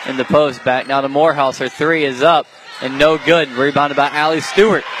in the post. Back now to Morehouse. Her three is up and no good. Rebounded by Allie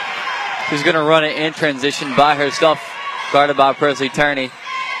Stewart, who's going to run it in transition by herself, guarded by Presley Turney.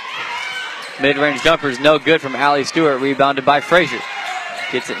 Mid-range jumper is no good from Allie Stewart. Rebounded by Frazier.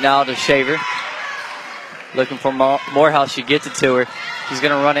 Gets it now to Shaver. Looking for Morehouse. She gets it to her. She's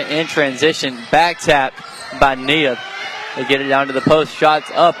going to run it in transition. Back tap by Nia. They get it down to the post.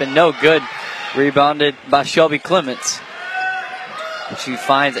 Shots up and no good. Rebounded by Shelby Clements. She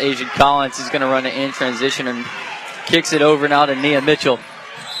finds Asia Collins. He's going to run it in transition and kicks it over now to Nia Mitchell.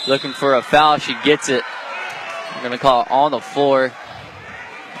 Looking for a foul. She gets it. We're going to call it on the floor.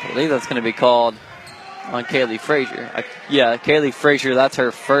 I believe that's going to be called on Kaylee Frazier. Kaylee Frazier, that's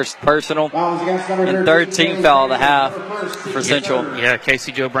her first personal and third team foul of the half for Central. Yeah,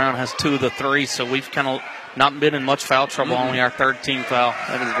 Casey Jo Brown has 2 of the 3, so we've kind of not been in much foul trouble, only our third team foul.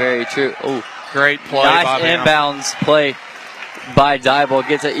 That is very true. Oh, great play. Nice inbounds play by Diebold.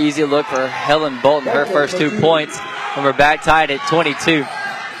 Gets an easy look for Helen Bolton, her first 2 points. And we're back tied at 22.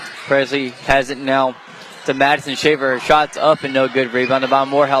 Presley has it now to Madison Shaver. Her shot's up and no good. Rebounded by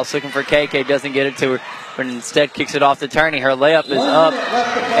Morehouse. Looking for KK. Doesn't get it to her, but instead kicks it off to Turney. Her layup is up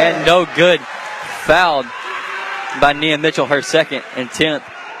and no good. Fouled by Nia Mitchell, her second and 10th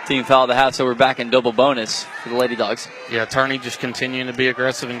team foul of the half, so we're back in double bonus for the Lady Dogs. Yeah, Turney just continuing to be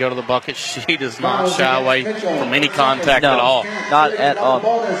aggressive and go to the bucket. She does not shy away from any contact at all. Not at all.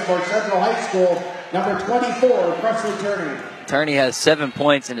 Bonus for Central High School, number 24, Presley Turney. Turney has 7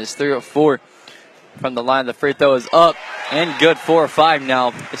 points and is 3 of 4 from the line. The free throw is up and good. 4 of 5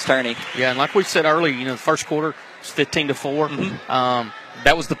 now. It's Turney. Yeah, and like we said earlier, the first quarter was 15-4.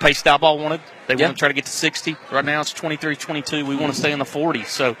 That was the pace Diebold wanted. They want to try to get to 60. Right now it's 23-22. We want to stay in the 40s.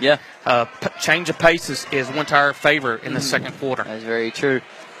 So change of pace is went to our favor in the second quarter. That's very true.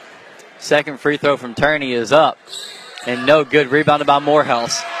 Second free throw from Turney is up and no good. Rebounded by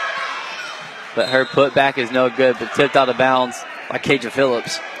Morehouse. But her putback is no good, but tipped out of bounds by Kaja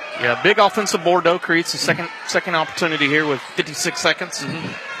Phillips. Yeah, big offensive board, though, creates a second opportunity here with 56 seconds.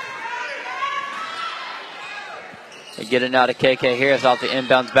 They get it now to KK Harris off the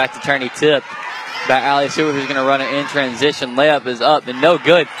inbounds, back to Turney, tip by Allie Stewart, who's going to run it in transition. Layup is up and no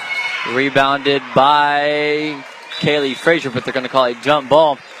good. Rebounded by Kaylee Frazier, but they're going to call a jump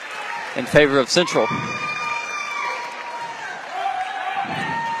ball in favor of Central.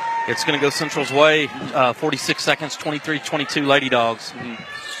 It's going to go Central's way. 46 seconds, 23-22 Lady Dogs.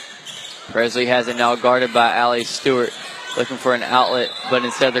 Presley has it now guarded by Allie Stewart, looking for an outlet, but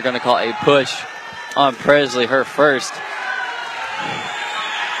instead they're going to call a push on Presley, her first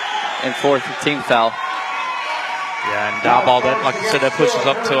and 4th team foul. Yeah, and Diebold, that, like I said, that pushes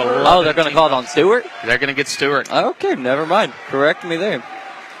up to 11. Oh, they're going to call it on Stewart? They're going to get Stewart. Okay, never mind. Correct me there.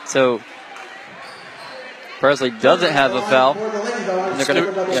 So Presley doesn't have a foul.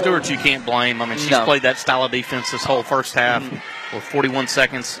 Stewart, you can't blame. I mean, she's played that style of defense this whole first half. With 41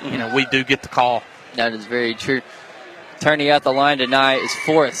 seconds, we do get the call. That is very true. Turney at the line tonight is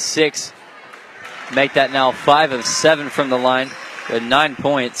 4 of 6. Make that now 5 of 7 from the line with 9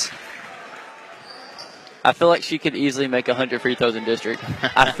 points. I feel like she could easily make 100 free throws in district.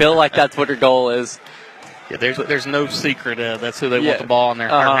 I feel like that's what her goal is. Yeah, there's no secret. That's who they want the ball in their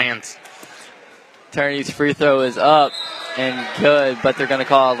hands. Turney's free throw is up and good, but they're going to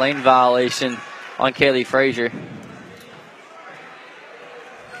call a lane violation on Kaylee Frazier.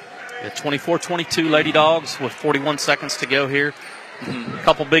 Yeah, 24-22 Lady Dogs with 41 seconds to go here. A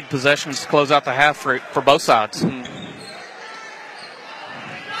couple big possessions to close out the half for both sides.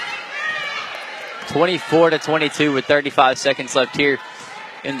 24-22 with 35 seconds left here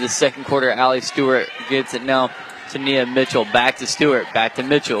in the second quarter. Allie Stewart gets it now to Nia Mitchell. Back to Stewart. Back to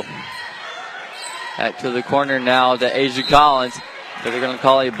Mitchell. Back to the corner now to Asia Collins. They're going to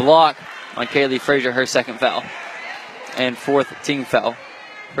call a block on Kaylee Frazier, her second foul. And 4th team foul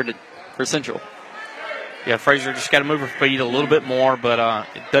for Central. Yeah, Frazier just got to move her feet a little bit more, but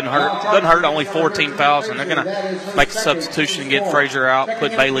it doesn't hurt. Doesn't hurt. Only 14 fouls, and they're going to make a substitution, get Frazier out,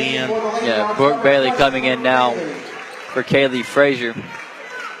 put Bailey in. Yeah, Brooke Bailey coming in now for Kaylee Frazier.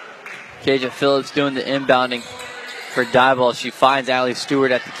 Kaja Phillips doing the inbounding for Diebold. She finds Allie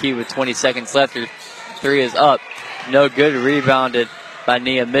Stewart at the key with 20 seconds left. Her three is up. No good. Rebounded by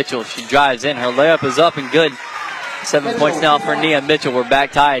Nia Mitchell. She drives in. Her layup is up and good. 7 points now for Nia Mitchell. We're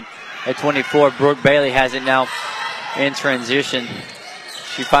back tied at 24. Brooke Bailey has it now in transition.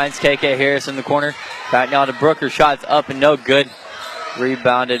 She finds KK Harris in the corner. Back now to Brooker. Shots up and no good.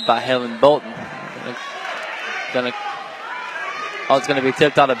 Rebounded by Helen Bolton. It's going to be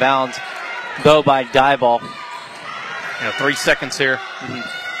tipped out of bounds, though, by Diboll. 3 seconds here.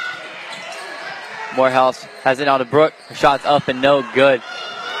 Morehouse has it now to Brooke. Her shot's up and no good.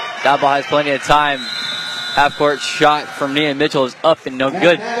 Diboll has plenty of time. Half-court shot from Nia Mitchell is up and no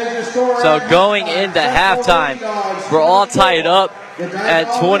good. So going into halftime, we're all tied up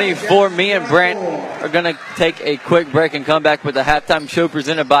at 24. Me and Brant are going to take a quick break and come back with the halftime show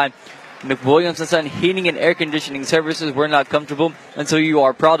presented by McWilliams & Son Heating and Air Conditioning Services. We're not comfortable until you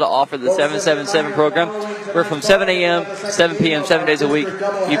are proud to offer the 777 program. We're from 7 a.m. to 7 p.m. 7 days a week.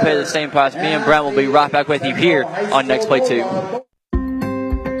 You pay the same price. Me and Brant will be right back with you here on Next Play 2.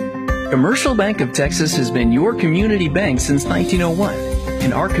 Commercial Bank of Texas has been your community bank since 1901,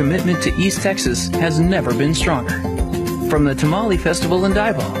 and our commitment to East Texas has never been stronger. From the Tamale Festival in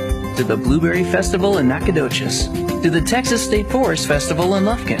Diboll, to the Blueberry Festival in Nacogdoches, to the Texas State Forest Festival in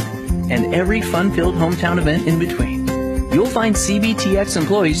Lufkin, and every fun-filled hometown event in between, you'll find CBTX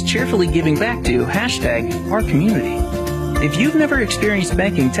employees cheerfully giving back to #our community. If you've never experienced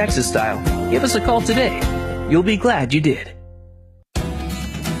banking Texas style, give us a call today. You'll be glad you did.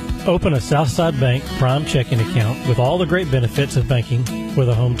 Open a Southside Bank Prime checking account with all the great benefits of banking with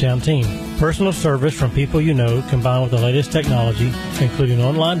a hometown team. Personal service from people you know combined with the latest technology, including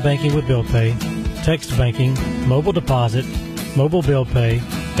online banking with bill pay, text banking, mobile deposit, mobile bill pay,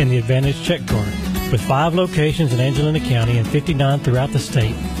 and the Advantage check card. With 5 locations in Angelina County and 59 throughout the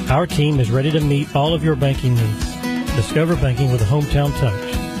state, our team is ready to meet all of your banking needs. Discover banking with a hometown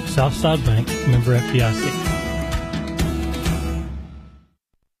touch. Southside Bank, member FDIC.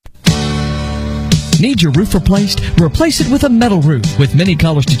 Need your roof replaced? Replace it with a metal roof with many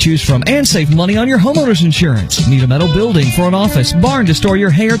colors to choose from and save money on your homeowner's insurance. Need a metal building for an office, barn to store your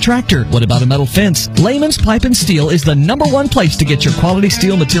hay or tractor? What about a metal fence? Lehman's Pipe and Steel is the #1 place to get your quality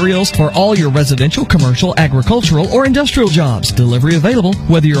steel materials for all your residential, commercial, agricultural, or industrial jobs. Delivery available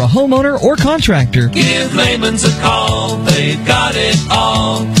whether you're a homeowner or contractor. Give Lehman's a call. They've got it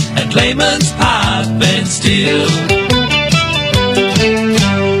all at Lehman's Pipe and Steel.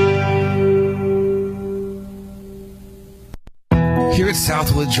 Here at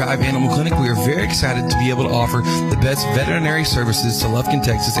Southwood Drive Animal Clinic, we are very excited to be able to offer the best veterinary services to Lufkin,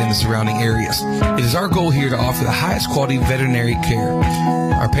 Texas and the surrounding areas. It is our goal here to offer the highest quality veterinary care.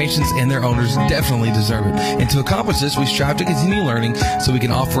 Our patients and their owners definitely deserve it. And to accomplish this, we strive to continue learning so we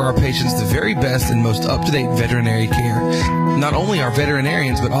can offer our patients the very best and most up-to-date veterinary care. Not only our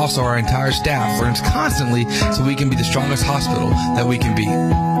veterinarians, but also our entire staff learns constantly so we can be the strongest hospital that we can be.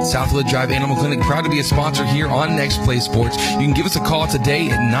 Southwood Drive Animal Clinic, proud to be a sponsor here on Next Play Sports. You can give us a call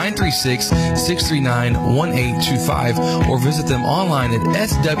today at 936-639-1825 or visit them online at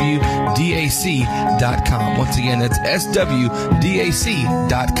swdac.com. Once again, that's swdac.com.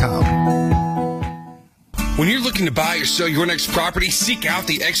 When you're looking to buy or sell your next property, seek out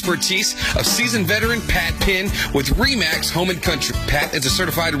the expertise of seasoned veteran Pat Penn with RE/MAX Home and Country. Pat is a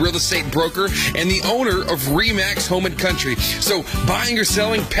certified real estate broker and the owner of RE/MAX Home and Country. So buying or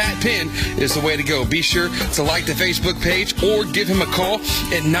selling, Pat Penn is the way to go. Be sure to like the Facebook page or give him a call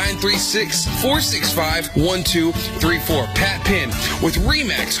at 936-465-1234. Pat Penn with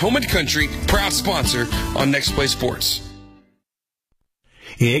RE/MAX Home and Country, proud sponsor on Next Play Sports.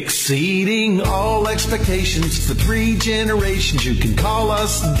 Exceeding all expectations for 3 generations. You can call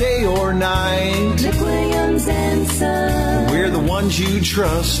us day or night. McWilliams & Son. We're the ones you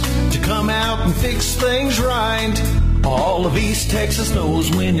trust to come out and fix things right. All of East Texas knows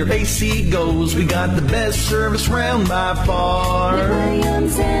when your AC goes, we got the best service round by far.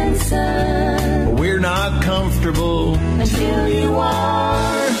 McWilliams & Son. We're not comfortable until you are.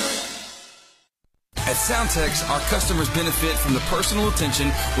 At Soundtex, our customers benefit from the personal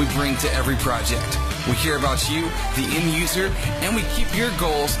attention we bring to every project. We care about you, the end user, and we keep your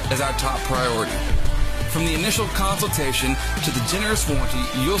goals as our top priority. From the initial consultation to the generous warranty,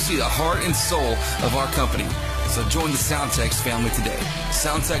 you'll see the heart and soul of our company. So join the Soundtex family today.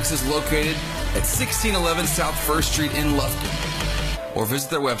 Soundtex is located at 1611 South 1st Street in Lufkin. Or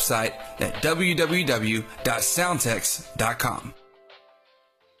visit their website at www.soundtex.com.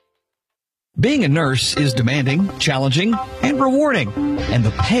 Being a nurse is demanding, challenging, and rewarding, and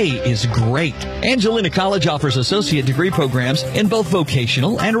the pay is great. Angelina College offers associate degree programs in both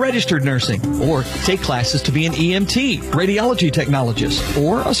vocational and registered nursing, or take classes to be an EMT, radiology technologist,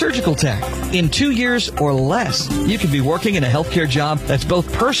 or a surgical tech. In 2 years or less, you can be working in a healthcare job that's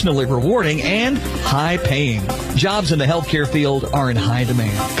both personally rewarding and high paying. Jobs in the healthcare field are in high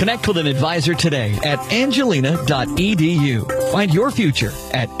demand. Connect with an advisor today at angelina.edu. Find your future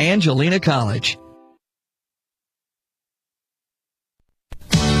at Angelina College.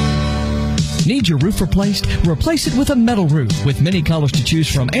 Need your roof replaced? Replace it with a metal roof with many colors to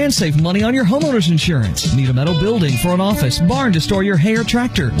choose from and save money on your homeowner's insurance. Need a metal building for an office, barn to store your hay or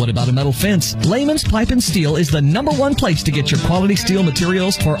tractor? What about a metal fence? Lehman's Pipe and Steel is the #1 place to get your quality steel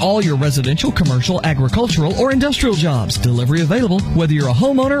materials for all your residential, commercial, agricultural, or industrial jobs. Delivery available whether you're a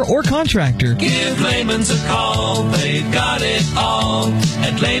homeowner or contractor. Give Lehman's a call. They've got it all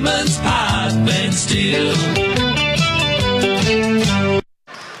at Lehman's Pipe and Steel.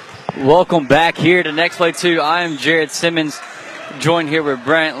 Welcome back here to Next Play 2. I am Jared Simmons, joined here with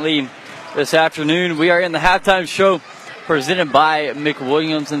Brant Lee this afternoon. We are in the halftime show presented by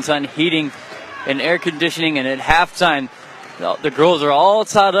McWilliams & Son Heating and Air Conditioning. And at halftime, the girls are all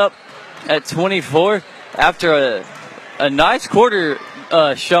tied up at 24 after a nice quarter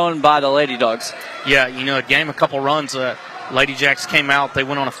shown by the Lady Dogs. Yeah, a game, a couple runs. Lady Jacks came out. They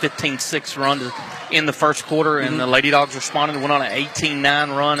went on a 15-6 run in the first quarter, and the Lady Dogs responded and went on an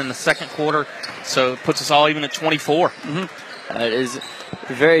 18-9 run in the second quarter. So it puts us all even at 24. That is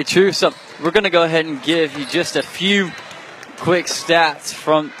very true. So we're going to go ahead and give you just a few quick stats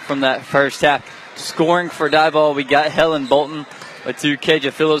from that first half. Scoring for Diboll, we got Helen Bolton with 2,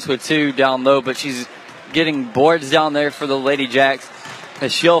 Kaja Phillips with 2 down low, but she's getting boards down there for the Lady Jacks.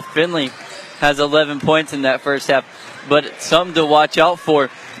 Michelle Finley has 11 points in that first half. But something to watch out for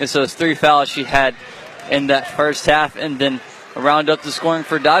is those 3 fouls she had in that first half. And then round up the scoring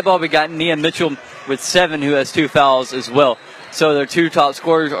for Diboll, we got Nia Mitchell with 7, who has 2 fouls as well. So their 2 top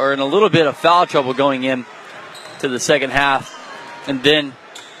scorers are in a little bit of foul trouble going in to the second half. And then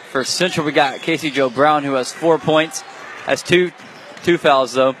for Central, we got Casey Jo Brown, who has 4 points, has two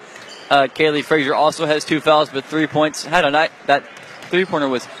fouls though. Kaylee Frazier also has 2 fouls, but 3 points. Had a night. That 3-pointer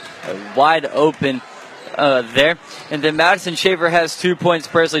was wide open there. And then Madison Shaver has 2 points.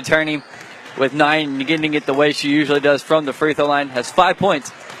 Presley Turney with 9, getting it the way she usually does from the free throw line, has 5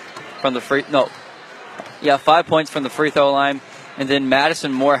 points from the 5 points from the free throw line. And then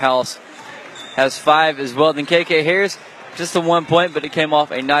Madison Morehouse has 5 as well. Then KK Harris, just the 1 point, but it came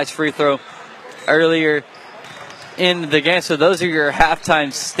off a nice free throw earlier in the game. So those are your halftime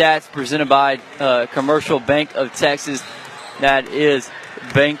stats presented by Commercial Bank of Texas. That is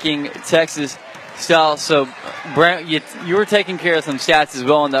Banking Texas style. So, Brant, you were taking care of some stats as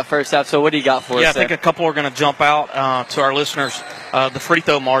well in that first half. So what do you got for us? Yeah, I think a couple are going to jump out to our listeners. The free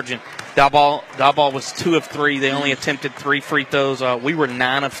throw margin. Diboll was 2 of 3. They only attempted 3 free throws. We were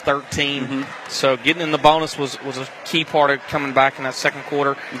 9 of 13. So getting in the bonus was a key part of coming back in that second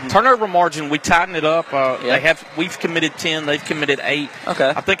quarter. Turnover margin, we tightened it up. We've committed 10. They've committed 8.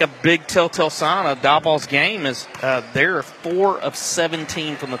 Okay. I think a big telltale sign of Diboll's game is they're 4 of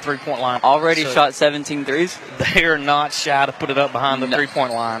 17 from the 3-point line. Already shot 17 threes? They are not shy to put it up behind the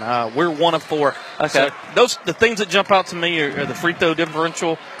 3-point line. We're 1 of 4. Okay. So the things that jump out to me are the free throw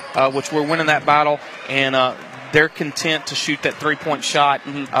differential, which we're winning that battle, and they're content to shoot that 3-point shot.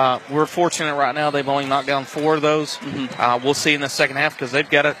 We're fortunate right now they've only knocked down 4 of those. We'll see in the second half because they've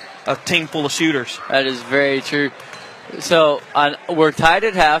got a team full of shooters. That is very true. So we're tied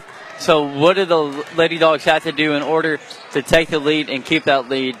at half. So what do the Lady Dogs have to do in order to take the lead and keep that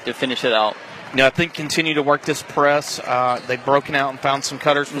lead to finish it out? I think continue to work this press. They've broken out and found some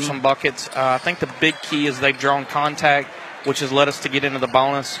cutters for some buckets. I think the big key is they've drawn contact, which has led us to get into the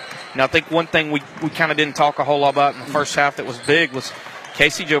bonus. I think one thing we kind of didn't talk a whole lot about in the first half that was big was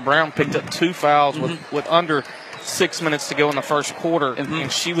Casey Jo Brown picked up 2 fouls with under 6 minutes to go in the first quarter, and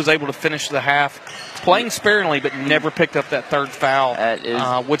she was able to finish the half playing sparingly, but never picked up that 3rd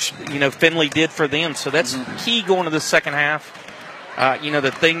foul, which Finley did for them. So that's key going to the second half.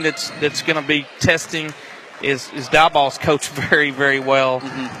 The thing that's going to be testing is Diboll's coached very, very well,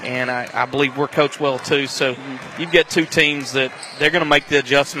 and I believe we're coached well too. So you've got 2 teams that they're going to make the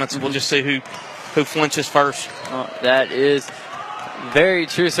adjustments. We'll just see who flinches first. That is very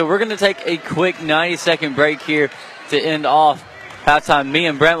true. So we're going to take a quick 90-second break here to end off halftime. Me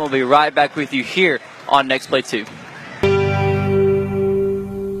and Brent will be right back with you here on Next Play 2.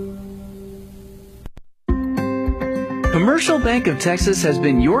 Commercial Bank of Texas has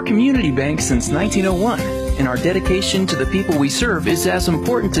been your community bank since 1901. and our dedication to the people we serve is as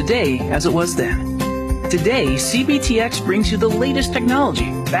important today as it was then. Today, CBTX brings you the latest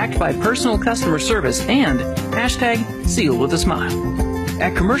technology backed by personal customer service and #Seal with a Smile.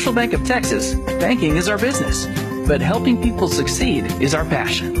 At Commercial Bank of Texas, banking is our business, but helping people succeed is our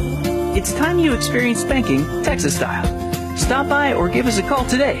passion. It's time you experienced banking Texas style. Stop by or give us a call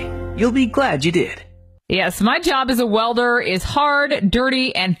today. You'll be glad you did. Yes, my job as a welder is hard,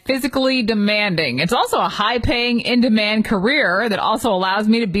 dirty, and physically demanding. It's also a high-paying, in-demand career that also allows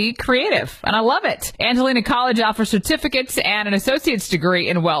me to be creative, and I love it. Angelina College offers certificates and an associate's degree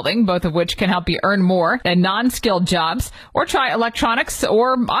in welding, both of which can help you earn more than non-skilled jobs, or try electronics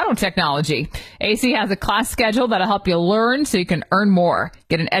or auto technology. AC has a class schedule that'll help you learn so you can earn more.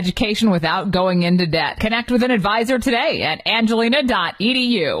 Get an education without going into debt. Connect with an advisor today at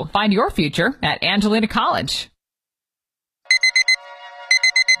angelina.edu. Find your future at Angelina College.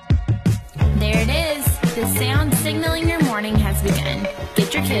 There it is. The sound signaling your morning has begun.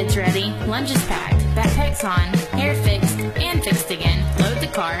 Get your kids ready. Lunch is packed. Backpack's on. Hair fixed and fixed again. Load the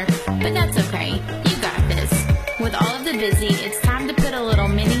car. But that's okay. You got this. With all of the busy, it's time to put a little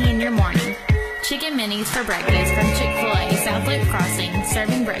mini in your morning. Chicken minis for breakfast from Chick-fil-A South Loop Crossing,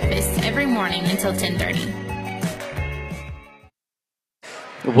 serving breakfast every morning until 10:30.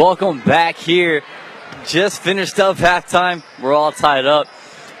 Welcome back here. Just finished up halftime. We're all tied up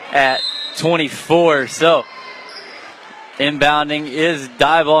at 24. So, inbounding is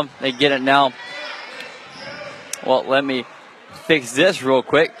Diboll. They get it now. Well, let me fix this real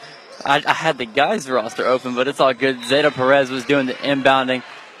quick. I had the guys roster open, but it's all good. Zeta Perez was doing the inbounding.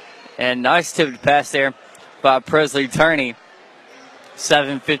 And nice tipped pass there by Presley Turney.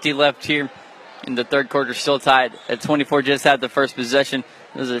 7:50 left here in the third quarter, still tied at 24. Just had the first possession.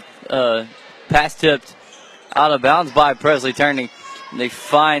 There's a pass tipped out of bounds by Presley Turney. And they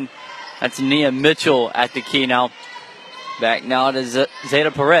find that's Nia Mitchell at the key now. Back now to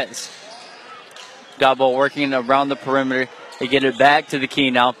Zeta Perez. Diboll working around the perimeter. They get it back to the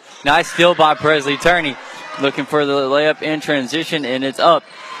key now. Nice steal by Presley Turney. Looking for the layup in transition, and it's up.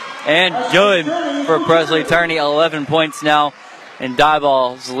 And good for Presley Turney. 11 points now. And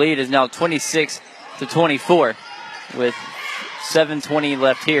Diboll's lead is now 26-24 with 7:20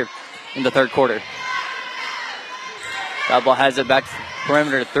 left here in the third quarter. Diboll has it back to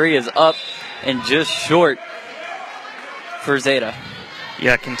perimeter. Three is up and just short for Zeta.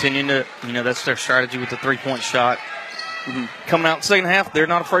 Yeah, continuing to, that's their strategy with the three-point shot. Coming out in the second half, they're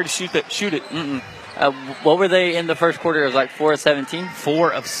not afraid to shoot it. What were they in the first quarter? It was like 4 of 17?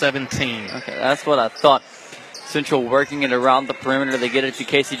 4 of 17. Okay, that's what I thought. Central working it around the perimeter. They get it to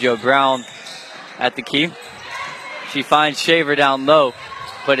Casey Jo Brown at the key. She finds Shaver down low,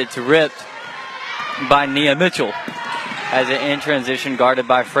 but it's ripped by Nia Mitchell. Has it in transition, guarded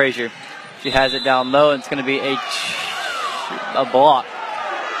by Frazier. She has it down low, and it's going to be a block.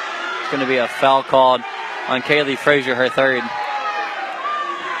 It's going to be a foul called on Kaylee Frazier, her third.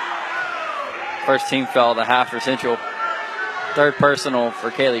 First team foul of the half for Central. Third personal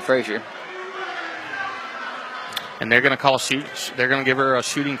for Kaylee Frazier. And they're going to call they're going to give her a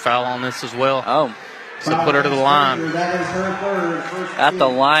shooting foul on this as well. Oh. So put her to the line. At the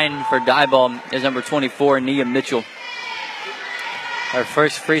line for Diboll is number 24, Nia Mitchell. Her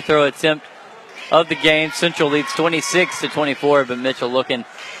first free throw attempt of the game. Central leads 26-24, but Mitchell looking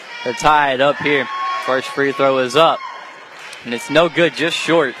to tie it up here. First free throw is up. And it's no good, just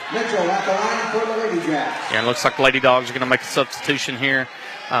short. Mitchell at the line for the Lady Jacks. Yeah, it looks like the Lady Dogs are going to make a substitution here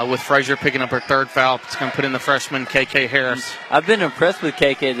with Frazier picking up her third foul. It's going to put in the freshman, KK Harris. I've been impressed with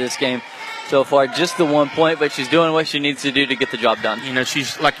KK this game so far. Just the 1 point, but she's doing what she needs to do to get the job done.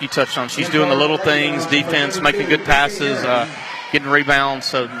 She's, like you touched on, she's doing the little things, defense, making good passes, getting rebounds.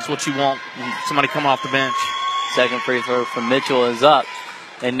 So it's what you want, somebody coming off the bench. Second free throw from Mitchell is up.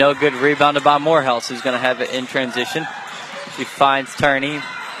 And no good, rebounded by Morehouse, who's going to have it in transition. She finds Turney.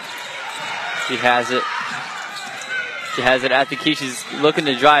 She has it. She has it at the key. She's looking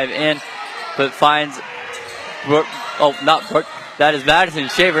to drive in, but finds Brooke. Oh, not Brooke. That is Madison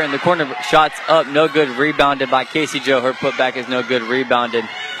Shaver in the corner. Shots up, no good. Rebounded by Casey Jo. Her putback is no good. Rebounded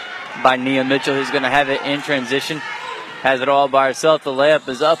by Nia Mitchell, who's going to have it in transition. Has it all by herself. The layup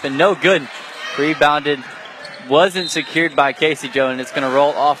is up and no good. Rebounded. Wasn't secured by Casey Jo, and it's going to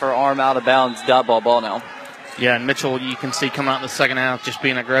roll off her arm out of bounds. Diboll ball now. Yeah, and Mitchell, you can see coming out in the second half, just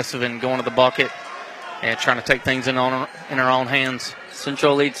being aggressive and going to the bucket and trying to take things in her own hands.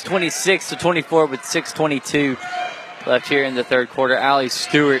 Central leads 26-24 with 6:22 left here in the third quarter. Allie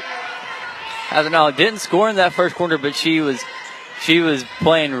Stewart, as of now, didn't score in that first quarter, but she was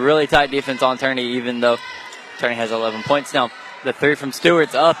playing really tight defense on Turney, even though Turney has 11 points now. The three from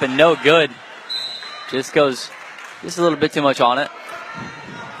Stewart's up and no good. just goes just a little bit too much on it.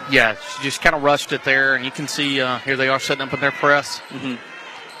 Yeah, she just kind of rushed it there, and you can see here they are setting up in their press. Yeah,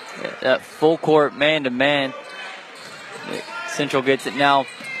 that full court man-to-man. Central gets it now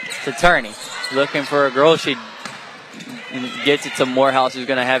to Turney. Looking for a girl. She gets it to Morehouse, who's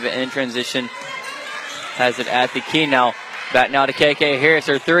going to have it in transition. Has it at the key now. Back now to KK Harris.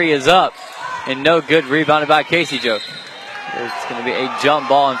 Her three is up. And no good. Rebounded by Casey Joe. It's going to be a jump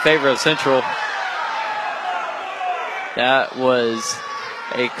ball in favor of Central. That was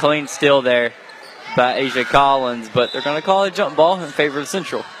a clean steal there by Asia Collins, but they're going to call it a jump ball in favor of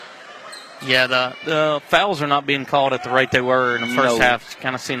Central. Yeah, the fouls are not being called at the rate they were in the first half.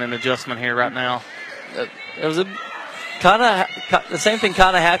 Kind of seeing an adjustment here right now. It was a the same thing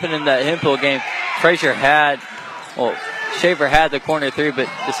kind of happened in that Hemphill game. Shaver had the corner three, but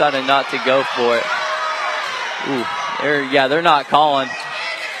decided not to go for it. Ooh, they're not calling.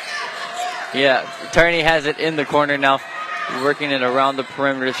 Yeah, Turney has it in the corner now, working it around the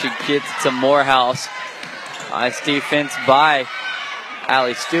perimeter. She gets it to Morehouse. Nice defense by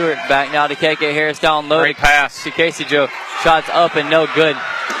Allie Stewart. Back now to KK Harris, down low. Great pass to Casey Joe. Shots up and no good.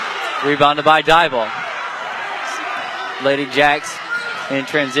 Rebounded by Diebold. Lady Jacks in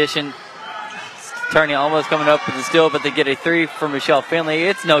transition. Turney almost coming up with the steal, but they get a three from Michelle Finley.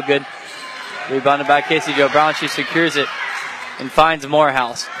 It's no good. Rebounded by Casey Joe Brown. She secures it and finds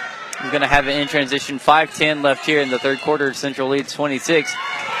Morehouse. He's going to have it in transition. 5:10 left here in the third quarter. Central leads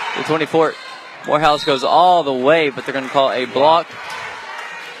 26-24. Morehouse goes all the way, but they're going to call a block.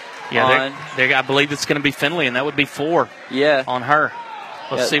 Yeah, I believe it's going to be Finley, and that would be 4 on her.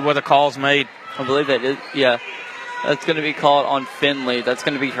 Let's see where the call's made. I believe that is, that's going to be called on Finley. That's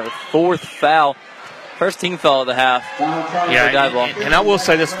going to be her 4th foul. First team foul of the half. And I will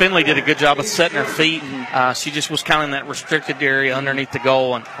say this, Finley did a good job of setting her feet. She just was kind of in that restricted area underneath the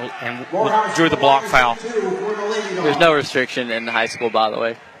goal and drew the block foul. There's no restriction in high school, by the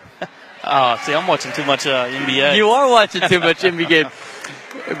way. See, I'm watching too much NBA. You are watching too much NBA.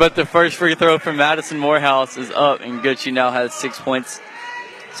 But the first free throw from Madison Morehouse is up and good. She now has 6 points.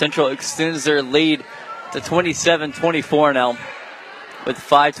 Central extends their lead to 27-24 now with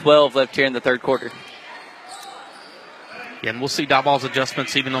 5:12 left here in the third quarter. Yeah, and we'll see Diebold's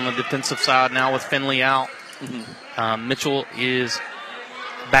adjustments even on the defensive side now with Finley out. Mitchell is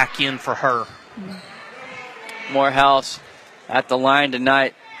back in for her. Morehouse at the line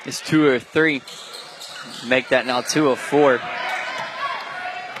tonight is 2 of 3. Make that now 2 of 4.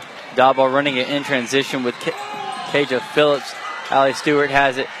 Diebold running it in transition with Kaja Phillips. Allie Stewart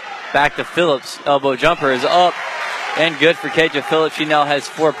has it back to Phillips. Elbow jumper is up and good for Kaja Phillips. She now has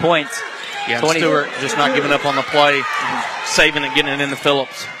 4 points. Yeah, Stewart just not giving up on the play, saving it, getting it into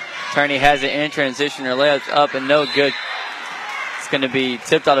Phillips. Turney has it in transition. Her layup's up and no good. It's going to be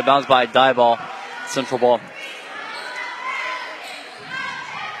tipped out of bounds by Diebold. Central ball.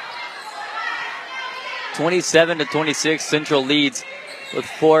 27-26. Central leads with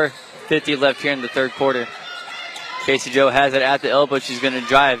 4:50 left here in the third quarter. Casey Joe has it at the elbow. She's going to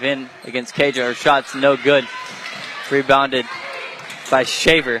drive in against Kaja. Her shot's no good. Rebounded by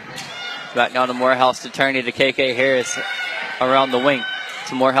Shaver. Back down to Morehouse to Turney to KK Harris around the wing.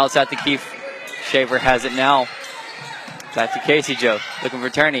 To Morehouse at the key. Shaver has it now. Back to Casey Joe. Looking for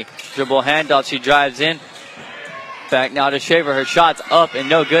Turney. Dribble handoff. She drives in. Back now to Shaver. Her shot's up and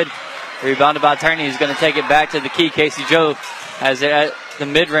no good. Rebounded by Turney. He's going to take it back to the key. Casey Joe has it at the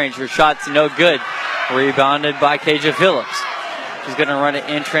mid-range. Her shot's no good. Rebounded by Kaja Phillips. She's going to run it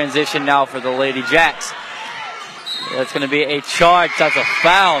in transition now for the Lady Jacks. That's going to be a charge. That's a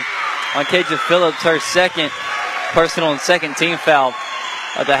foul on Kaja Phillips. Her second personal and second team foul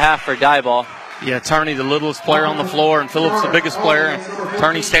of the half for Diebold. Yeah, Turney the littlest player on the floor and Phillips the biggest player. And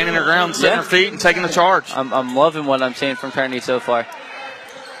Turney standing her ground, setting her feet and taking the charge. I'm loving what I'm seeing from Turney so far.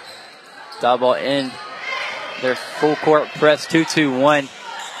 Diebold in their full court press 2-2-1.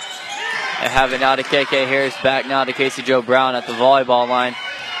 They have it now to KK Harris, back now to Casey Joe Brown at the volleyball line.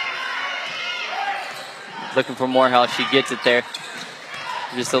 Looking for Morehouse, she gets it there.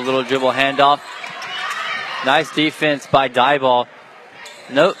 Just a little dribble handoff. Nice defense by Diebold.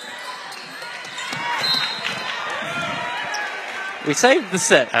 Nope. We saved the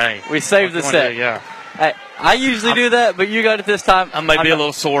set. Hey, we saved the set. Yeah. Hey, I usually do that, but you got it this time. I may be a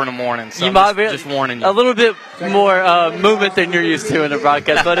little sore in the morning, so you I'm might be just warning you. A little bit more movement than you're used to in the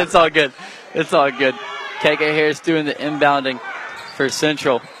broadcast, but it's all good. It's all good. KK Harris doing the inbounding for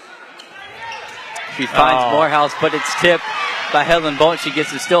Central. She finds Morehouse, but it's tipped by Helen Bolton. She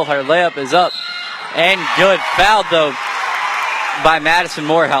gets it still. Her layup is up and good. Fouled, though, by Madison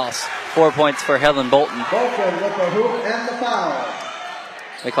Morehouse. 4 points for Helen Bolton. Bolton with the hoop and the foul.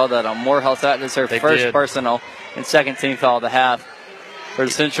 They called that on Morehouse. That is her first personal and second team foul of the half for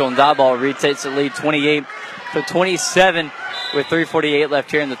Central. And Diboll retakes the lead 28-27 with 3:48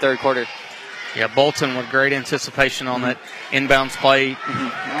 left here in the third quarter. Yeah, Bolton with great anticipation on that inbounds play,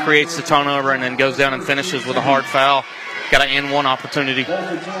 creates the turnover, and then goes down and finishes with a hard foul. Got an N1 opportunity.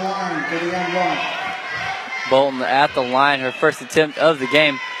 Bolton at the line. Her first attempt of the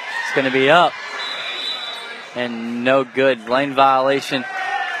game is going to be up. And no good. Lane violation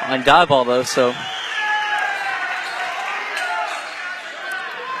on Diboll, though, so.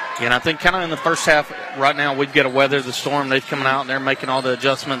 Yeah, and I think kind of in the first half right now, we've got to weather the storm. They've come out and they're making all the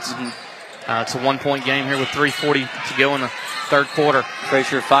adjustments. It's a 1-point game here with 3:40 to go in the third quarter.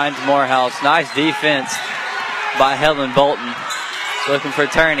 Frazier finds Morehouse. Nice defense by Helen Bolton. Looking for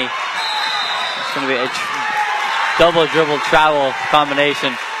Turney. It's going to be a double dribble travel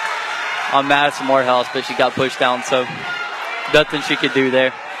combination on Madison Morehouse, but she got pushed down, so nothing she could do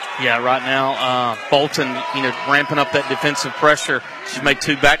there. Yeah, right now, Bolton, ramping up that defensive pressure. She's made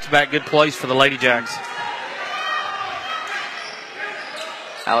 2 back-to-back good plays for the Lady Jacks.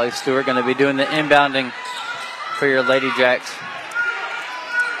 Allie Stewart going to be doing the inbounding for your Lady Jacks.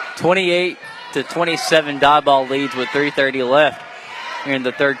 28-27 Diboll leads with 3:30 left here in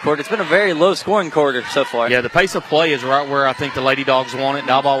the third quarter. It's been a very low-scoring quarter so far. Yeah, the pace of play is right where I think the Lady Dogs want it.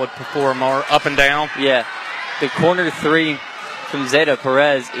 Diboll would prefer more up and down. Yeah, the corner three from Zeta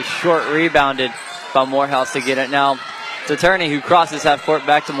Perez is short rebounded by Morehouse to get it now to Turney, who crosses half court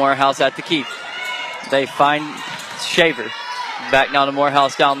back to Morehouse at the key. They find Shaver. Back now to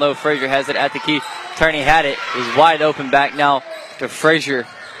Morehouse down low. Frazier has it at the key. Turney had it. Is wide open back now to Frazier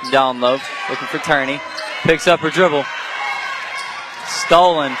down low. Looking for Turney. Picks up her dribble.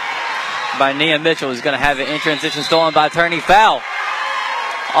 Stolen by Nia Mitchell, who's going to have it in transition. Stolen by Turney. Foul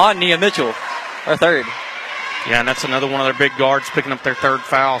on Nia Mitchell, her third. Yeah, and that's another one of their big guards picking up their third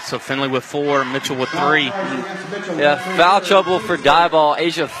foul. So Finley with 4, Mitchell with 3. Yeah, foul trouble for Diboll.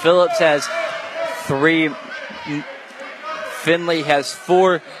 Asia Phillips has 3. Finley has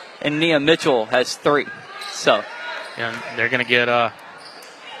 4, and Nia Mitchell has 3. So, yeah, they're going to get. They're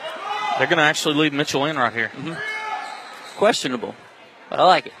going to actually leave Mitchell in right here. Questionable, but I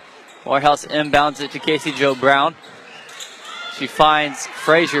like it. Morehouse inbounds it to Casey Jo Brown. She finds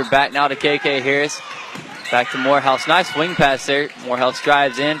Frazier back now to KK Harris. Back to Morehouse. Nice wing pass there. Morehouse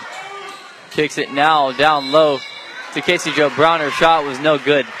drives in, kicks it now down low to Casey Jo Brown. Her shot was no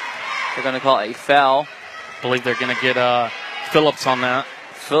good. They're going to call a foul. I believe they're going to get Phillips on that.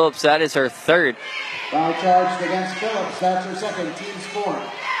 Phillips, that is her third. Foul charged against Phillips. That's her second. Team score.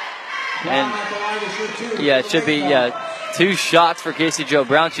 And yeah, it should be 2 shots for Casey Jo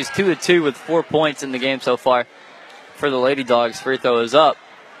Brown. She's 2 of 2 with 4 points in the game so far for the Lady Dogs. Free throw is up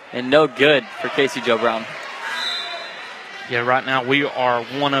and no good for Casey Jo Brown. Yeah, right now we are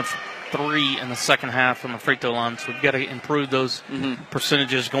 1 of 3 in the second half from the free throw line, so we've got to improve those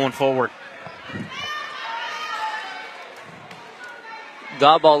percentages going forward.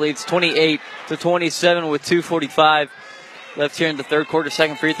 Diboll leads 28-27 with 2:45 left here in the third quarter.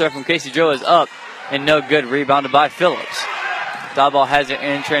 Second free throw from Casey Jo is up and no good. Rebounded by Phillips. Diboll has it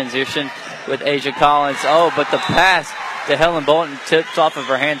in transition with Asia Collins. Oh, but the pass to Helen Bolton tips off of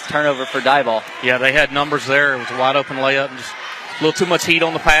her hands. Turnover for Diboll. Yeah, they had numbers there. It was a wide open layup and just a little too much heat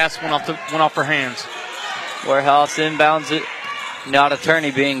on the pass. Went off her hands. Morehouse inbounds it. Now to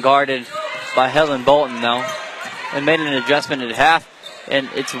Turney being guarded by Helen Bolton now. And made an adjustment at half. And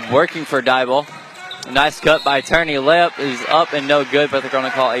it's working for Diboll. A nice cut by Turney. Layup is up and no good, but they're going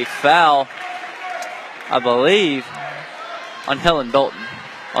to call a foul, I believe, on Helen Bolton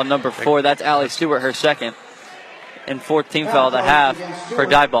on number 4. That's Allie Stewart, her second. And 14th foul of the half for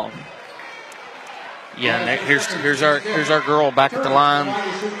Diboll. Yeah, and here's our girl back at the line.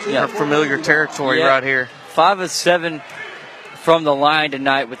 Her familiar territory right here. 5 of 7 from the line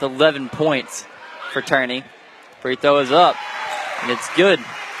tonight with 11 points for Turney. Free throw is up. And it's good.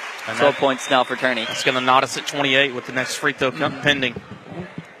 And 12 points now for Turney. That's going to knot us at 28 with the next free throw pending.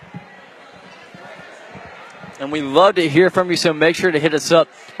 And we love to hear from you, so make sure to hit us up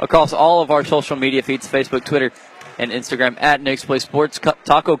across all of our social media feeds, Facebook, Twitter, and Instagram at Nick's Place Sports.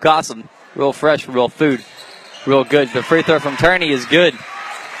 Taco Casa, real fresh, real food, real good. The free throw from Turney is good.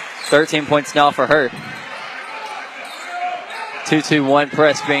 13 points now for her. 2-2-1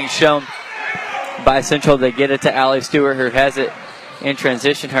 press being shown by Central. They get it to Allie Stewart, who has it in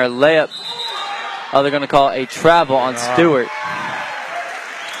transition. Her layup, they're going to call a travel on Stewart.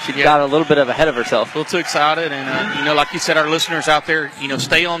 She got a little bit ahead of herself. A little too excited. And, like you said, our listeners out there,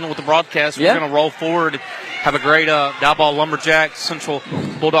 stay on with the broadcast. We're going to roll forward have a great Diboll Lumberjack Central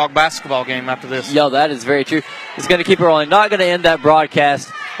Bulldog basketball game after this. Yo, that is very true. It's going to keep it rolling. Not going to end that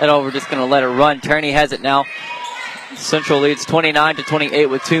broadcast at all. We're just going to let it run. Turney has it now. Central leads 29-28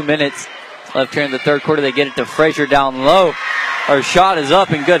 with 2 minutes left here in the third quarter. They get it to Frazier down low. Her shot is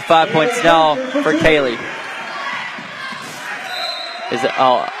up and good. 5 points now for Kaylee. Is it?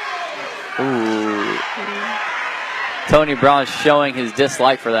 Oh. Ooh. Tony Brown showing his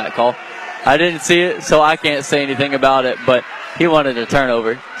dislike for that call. I didn't see it, so I can't say anything about it, but he wanted a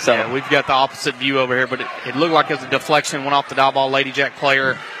turnover. So yeah, we've got the opposite view over here, but it looked like it was a deflection, went off the Diboll Lady Jack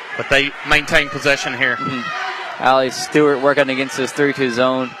player, but they maintain possession here. Allie Stewart working against this 3-2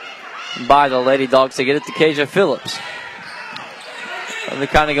 zone by the Lady Dogs to get it to Kasia Phillips. They're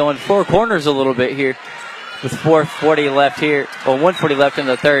kind of going four corners a little bit here with 4:40 left here, or 1:40 left in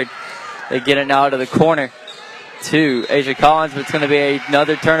the third. They get it now to the corner to Asia Collins, but it's going to be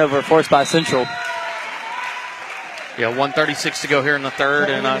another turnover forced by Central. Yeah, 1:36 to go here in the third,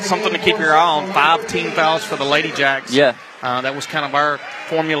 and something to keep your eye on. 5 team fouls for the Lady Jacks. Yeah. That was kind of our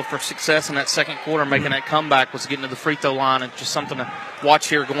formula for success in that second quarter, making that comeback, was getting to the free throw line, and just something to watch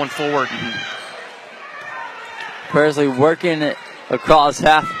here going forward. Presley working it across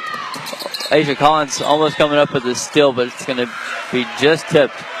half. Asia Collins almost coming up with a steal, but it's going to be just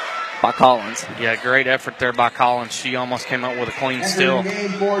tipped by Collins. Yeah, great effort there by Collins. She almost came up with a clean steal. Game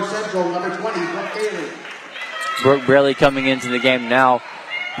for Central, number 20, Brooke Bailey. Brooke Bailey coming into the game now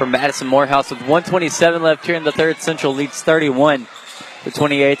for Madison Morehouse with 1:27 left here in the third. Central leads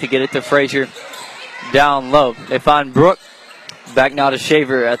 31-28 to get it to Frazier down low. They find Brooke. Back now to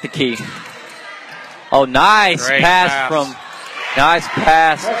Shaver at the key. Oh, nice pass from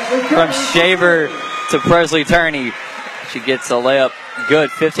Shaver to Presley Turney. She gets a layup.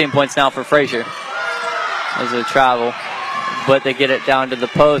 Good. 15 points now for Frazier. There's a travel, but they get it down to the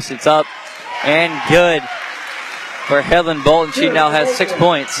post. It's up and good for Helen Bolton. She now has 6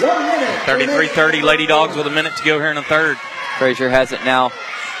 points. 33-30 Lady Dogs with a minute to go here in the third. Frazier has it now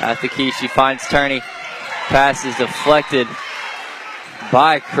at the key. She finds Turney. Pass is deflected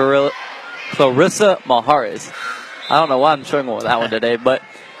by Clarissa Maharis. I don't know why I'm struggling with that one today, but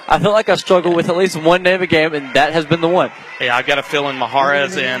I feel like I struggle with at least one name a game, and that has been the one. Yeah, I got a feeling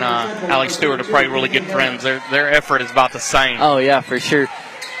Maharis and Allie Stewart are probably really good friends. Their effort is about the same. Oh, yeah, for sure.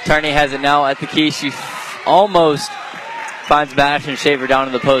 Turney has it now at the key. She almost finds Madison Shaver down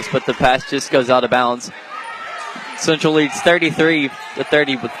in the post, but the pass just goes out of bounds. Central leads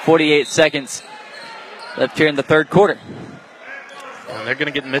 33-30 with 48 seconds left here in the third quarter. And they're going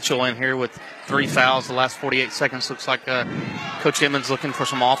to get Mitchell in here with 3 fouls the last 48 seconds. Looks like Coach Emmons looking for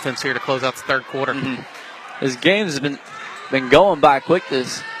some offense here to close out the third quarter. This game's been going by quick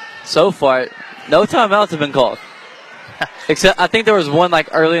so far. No timeouts have been called. Except I think there was one like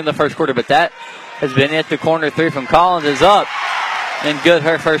early in the first quarter, but that has been it. The corner three from Collins is up. And good,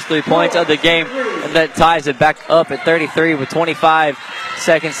 her first 3 points of the game. And that ties it back up at 33 with 25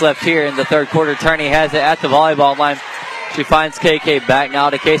 seconds left here in the third quarter. Turney has it at the volleyball line. She finds KK back now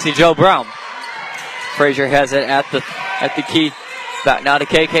to Casey Jo Brown. Frazier has it at the key. Back now to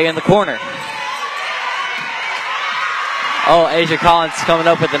KK in the corner. Oh, Asia Collins coming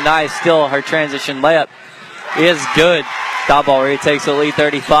up with a nice steal. Her transition layup is good. Diboll retakes the lead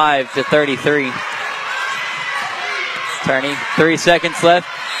 35-33. Turney, 3 seconds left.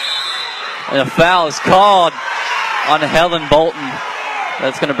 And a foul is called on Helen Bolton.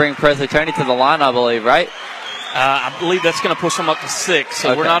 That's going to bring Presley Turney to the line, I believe, right? I believe that's going to push them up to 6,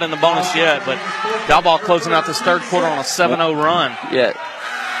 so we're not in the bonus yet, but Diboll closing out this third quarter on a 7-0 run. Yeah,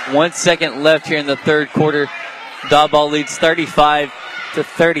 1 second left here in the third quarter. Diboll leads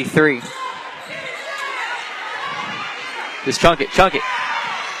 35-33. Just chunk it.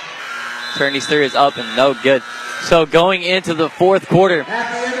 Turney's three is up and no good. So going into the fourth quarter,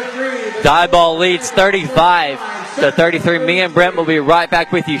 Diboll leads 35-33. Me and Brent will be right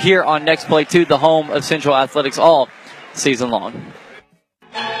back with you here on Next Play 2, the home of Central Athletics all season long.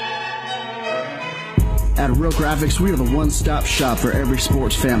 At Real Graphics, we are the one-stop shop for every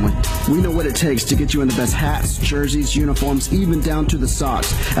sports family. We know what it takes to get you in the best hats, jerseys, uniforms, even down to the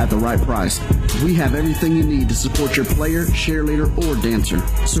socks at the right price. We have everything you need to support your player, cheerleader, or dancer.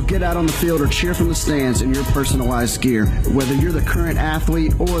 So get out on the field or cheer from the stands in your personalized gear. Whether you're the current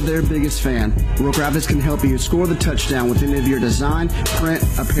athlete or their biggest fan, Real Graphics can help you score the touchdown with any of your design, print,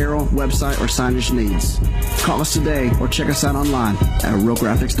 apparel, website, or signage needs. Call us today or check us out online at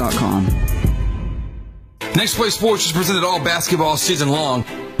realgraphics.com. Next Play Sports is presented all basketball season long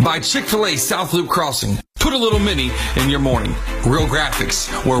by Chick-fil-A South Loop Crossing. Put a little mini in your morning. Real Graphics,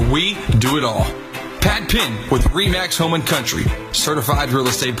 where we do it all. Pat Penn with RE/MAX Home & Country, certified real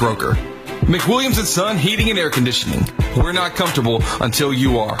estate broker. McWilliams & Son Heating and Air Conditioning. We're not comfortable until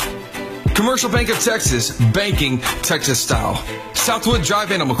you are. Commercial Bank of Texas, banking Texas style. Southwood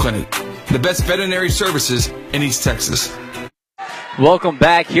Drive Animal Clinic, the best veterinary services in East Texas. Welcome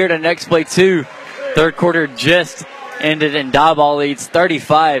back here to Next Play 2. Third quarter just ended and Diboll leads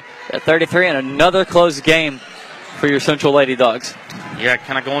 35-33 in another close game for your Central Lady Dogs. Yeah,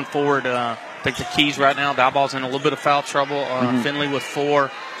 kind of going forward. I think the keys right now, Diboll's in a little bit of foul trouble. Finley with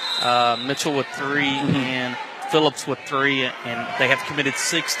 4, Mitchell with 3, and Phillips with 3, and they have committed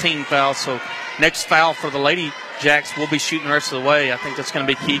 16 fouls. So next foul for the Lady Jacks will be shooting the rest of the way. I think that's going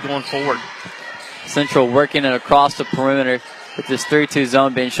to be key going forward. Central working it across the perimeter with this 3-2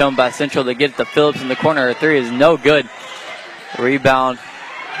 zone being shown by Central. They get it to Phillips in the corner. Her 3 is no good. Rebound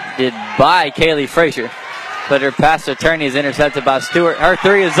did by Kaylee Frazier, but her pass to Turney is intercepted by Stewart. Her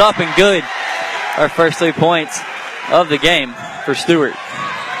 3 is up and good. Her first 3 points of the game for Stewart.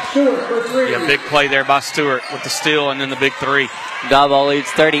 Yeah, big play there by Stewart with the steal and then the big 3. Diboll leads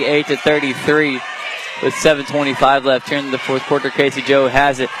 38-33 with 7:25 left here in the fourth quarter. Casey Joe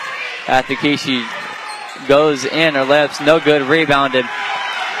has it at the key. She goes in, her layup's no good. Rebounded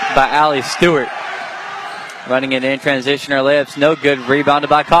by Allie Stewart. Running it in transition, her layup's no good. Rebounded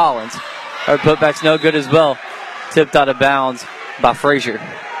by Collins. Her putback's no good as well. Tipped out of bounds by Frazier.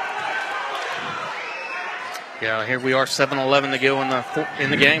 Yeah, here we are, 7:11 to go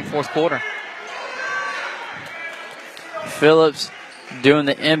in the game, fourth quarter. Phillips doing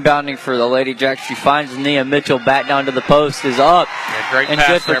the inbounding for the Lady Jacks. She finds Nia Mitchell back down to the post, is up. Yeah, great and pass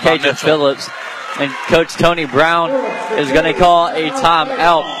good for there by Kaja Mitchell. Phillips. And Coach Tony Brown is going to call a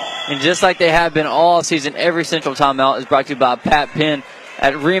timeout. And just like they have been all season, every Central timeout is brought to you by Pat Penn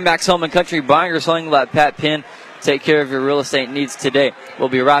at RE/MAX Home and Country. Buying or selling, let Pat Penn take care of your real estate needs today. We'll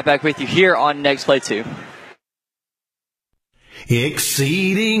be right back with you here on Next Play 2.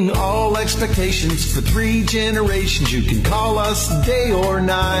 Exceeding all expectations for 3 generations. You can call us day or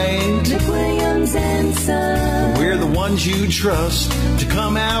night. McWilliams & Son. We're the ones you trust to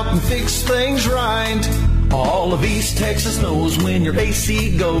come out and fix things right. All of East Texas knows when your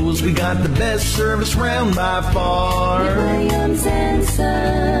AC goes, we got the best service round by far. McWilliams &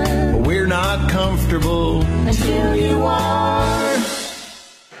 Son. But we're not comfortable until you are.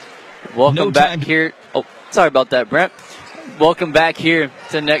 Welcome back here. Oh, sorry about that, Brent. Welcome back here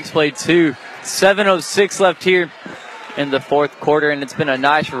to Next Play 2. 7:06 left here in the fourth quarter, and it's been a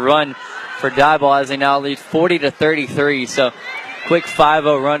nice run for Diboll as they now lead 40-33. So, quick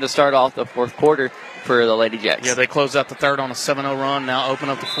 5-0 run to start off the fourth quarter for the Lady Jacks. Yeah, they closed out the third on a 7-0 run, now open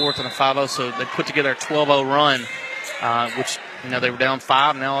up the fourth and a 5-0. So they put together a 12-0 run, which, they were down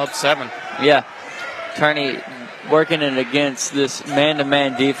 5, now up 7. Yeah, Turney working it against this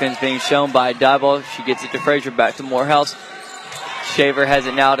man-to-man defense being shown by Diboll. She gets it to Frazier, back to Morehouse. Shaver has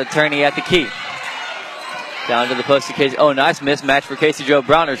it now to Turney at the key. Down to the post to Casey. Oh, nice mismatch for Casey Jo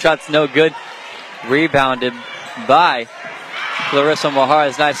Brown. Her shot's no good. Rebounded by Clarissa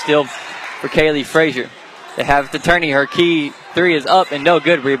Mohara's nice steal for Kaylee Frazier. They have it to Turney. Her key 3 is up and no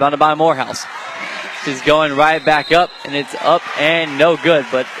good. Rebounded by Morehouse. She's going right back up, and it's up and no good,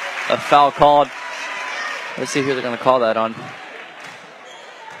 but a foul called. Let's see who they're going to call that on.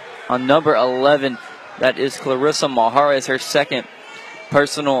 On number 11, that is Clarissa Mohara. It's her second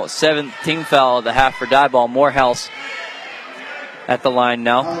personal 7th foul of the half for Diboll. Morehouse at the line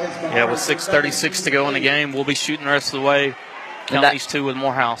now. Yeah, with 6:36 to go in the game, we'll be shooting the rest of the way. Count these 2 with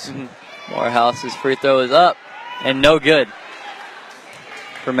Morehouse. Morehouse's free throw is up and no good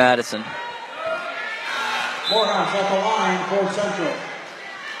for Madison. Morehouse at the line for Central.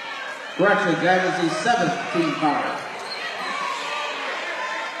 Correction, that is the 7th team foul.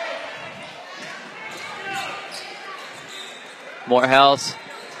 Morehouse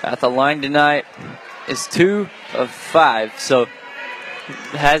at the line tonight is 2 of 5, so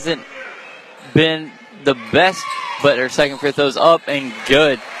hasn't been the best, but her second free throw's up and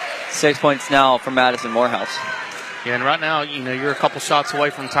good. 6 points now for Madison Morehouse. Yeah, and right now, you're a couple shots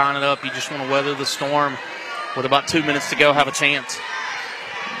away from tying it up. You just want to weather the storm. With about 2 minutes to go, have a chance.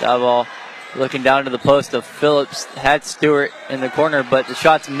 Diboll looking down to the post of Phillips. Had Stewart in the corner, but the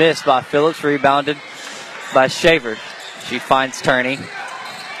shot's missed by Phillips. Rebounded by Shaver. She finds Turney.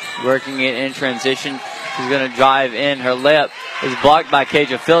 Working it in transition. She's going to drive in. Her layup is blocked by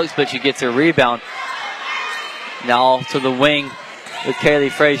Kaja Phillips, but she gets her rebound. Now to the wing with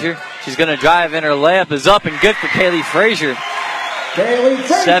Kaylee Frazier. She's going to drive in. Her layup is up and good for Kaylee Frazier.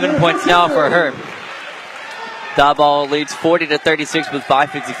 7 points now for her. Diboll leads 40-36 with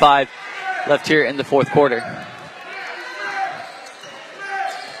 5:55 left here in the fourth quarter.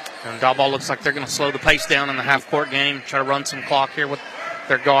 And Diboll looks like they're going to slow the pace down in the half-court game, try to run some clock here with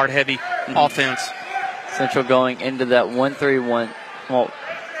their guard-heavy offense. Central going into that 1-3-1.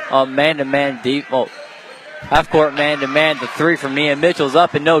 Well, man-to-man deep. Well, half-court man-to-man. The three from Nia Mitchell's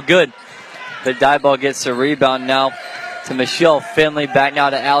up and no good. But Diboll gets the rebound now to Michelle Finley. Back now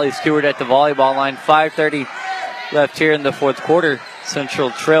to Allie Stewart at the volleyball line. 5:30 left here in the fourth quarter.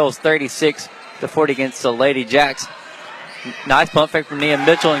 Central trails 36-40 against the Lady Jacks. Nice pump fake from Nia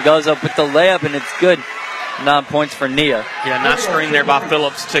Mitchell and goes up with the layup, and it's good. 9 points for Nia. Yeah, nice screen there by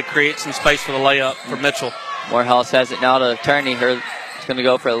Phillips to create some space for the layup for Mitchell. Morehouse has it now to Turney. She's going to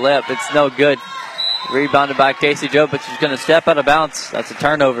go for a layup. It's no good. Rebounded by Casey Joe, but she's going to step out of bounds. That's a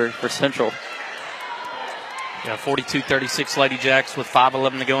turnover for Central. Yeah, 42-36 Lady Jacks with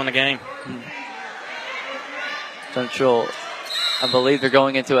 5:11 to go in the game. Central, I believe they're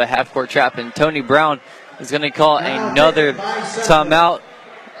going into a half-court trap, and Tony Brown is going to call another timeout.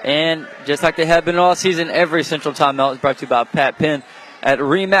 And just like they have been all season, every Central timeout is brought to you by Pat Penn at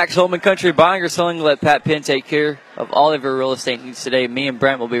RE/MAX Home and Country. Buying or selling, let Pat Penn take care of all of your real estate needs today. Me and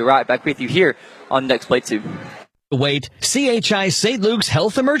Brent will be right back with you here on Next Play 2. Wait, CHI St. Luke's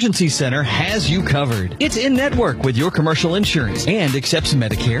Health Emergency Center has you covered. It's in network with your commercial insurance and accepts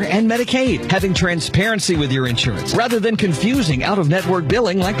Medicare and Medicaid, having transparency with your insurance rather than confusing out-of-network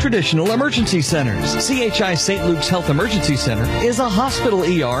billing like traditional emergency centers. CHI St. Luke's Health Emergency Center is a hospital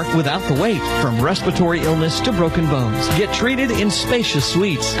ER without the wait, from respiratory illness to broken bones. Get treated in spacious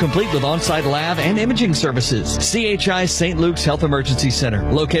suites, complete with on-site lab and imaging services. CHI St. Luke's Health Emergency Center,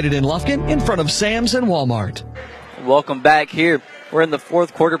 located in Lufkin in front of Sam's and Walmart. Welcome back here. We're in the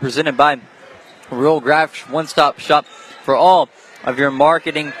fourth quarter, presented by Real Graphics, one-stop shop for all of your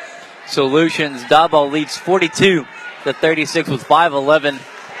marketing solutions. Diboll leads 42-36 with 5:11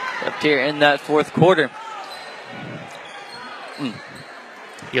 left here in that fourth quarter.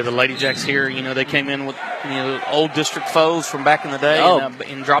 Yeah, the Lady Jacks here, they came in with old district foes from back in the day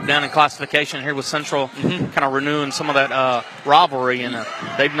and dropped down in classification here with Central, kind of renewing some of that rivalry, and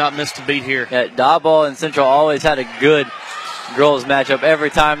they've not missed a beat here. Yeah, Diboll and Central always had a good girls matchup every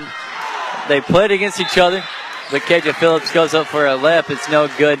time they played against each other. But KJ Phillips goes up for a layup. It's no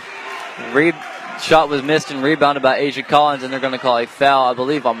good. Shot was missed and rebounded by Asia Collins, and they're going to call a foul, I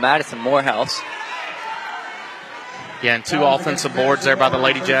believe, on Madison Morehouse. Yeah, and 2 offensive boards there by the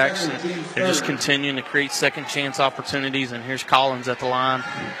Lady Jacks. And they're just continuing to create second chance opportunities. And here's Collins at the line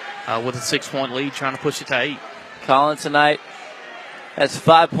with a 6-point lead, trying to push it to 8. Collins tonight has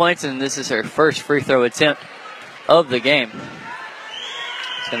 5 points, and this is her first free throw attempt of the game.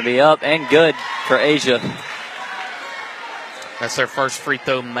 It's going to be up and good for Asia. That's their first free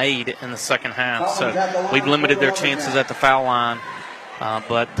throw made in the second half. So we've limited their chances at the foul line,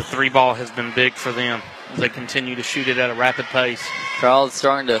 but the 3 ball has been big for them as they continue to shoot it at a rapid pace. Crowd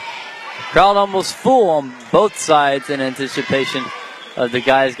almost full on both sides in anticipation of the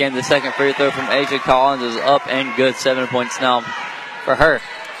guys' game. The second free throw from Asia Collins is up and good. 7 points now for her.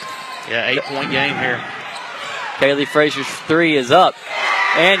 Yeah, 8-point game here. Kaylee Frazier's 3 is up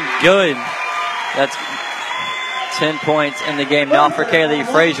and good. That's 10 points in the game now for Kaylee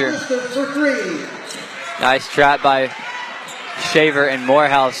Frazier. Nice trap by Shaver and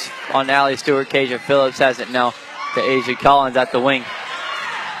Morehouse on Allie Stewart. Kasia Phillips has it now to Asia Collins at the wing.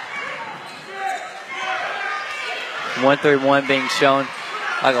 1-3-1 being shown,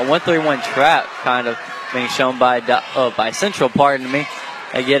 like a 1-3-1 trap kind of being shown by Central, pardon me.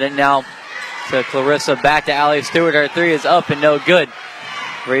 They get it now to Clarissa, back to Allie Stewart. Her 3 is up and no good.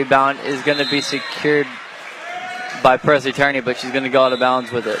 Rebound is going to be secured by Presley Turney, but she's going to go out of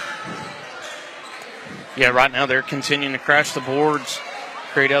bounds with it. Yeah, right now they're continuing to crash the boards,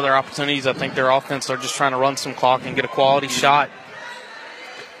 create other opportunities. I think their offense, they're just trying to run some clock and get a quality shot.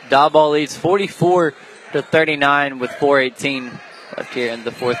 Diboll leads 44-39 with 4:18 left here in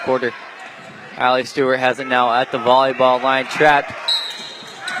the fourth quarter. Allie Stewart has it now at the volleyball line, trapped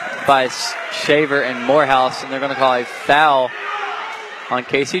by Shaver and Morehouse, and they're going to call a foul on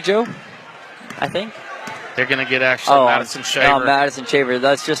Casey Joe, I think. They're going to get actually Madison Shaver. Madison Shaver.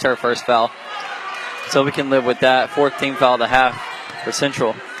 That's just her first foul. So we can live with that. 4th team foul to half for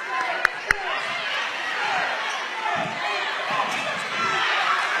Central.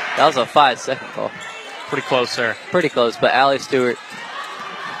 That was a 5-second call. Pretty close there. Pretty close, but Allie Stewart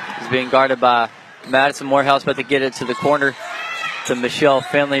is being guarded by Madison Morehouse, but to get it to the corner to Michelle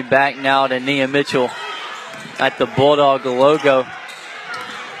Finley. Back now to Nia Mitchell at the Bulldog logo.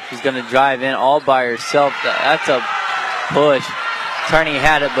 She's going to drive in all by herself. That's a push. Turney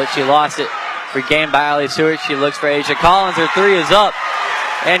had it, but she lost it. Regained by Allie Stewart. She looks for Asia Collins. Her 3 is up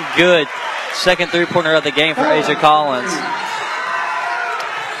and good. Second 3-pointer of the game for Asia Collins.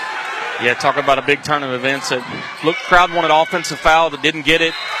 Yeah, talk about a big turn of events. Crowd wanted offensive foul that didn't get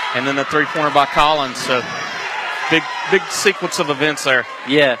it, and then the three-pointer by Collins. So big sequence of events there.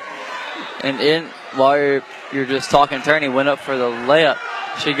 Yeah, and while you're just talking, Turney went up for the layup.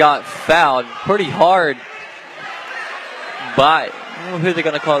 She got fouled pretty hard by, I don't know who they're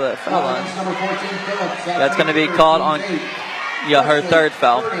going to call that foul on. That's going to be called on, her third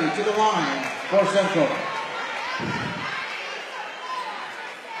foul. To the line for Central.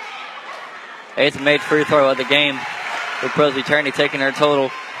 Eighth made free throw of the game with Presley Turney taking her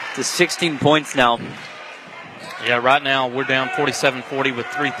total to 16 points now. Yeah, right now we're down 47-40 with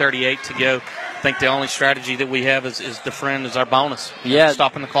 3:38 to go. I think the only strategy that we have is defend as our bonus. Yeah.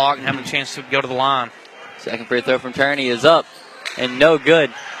 Stopping the clock and having a chance to go to the line. Second free throw from Turney is up and no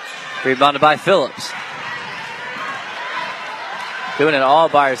good. Rebounded by Phillips. Doing it all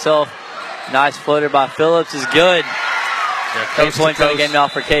by herself. Nice floater by Phillips is good. Yeah, 8 points in the game now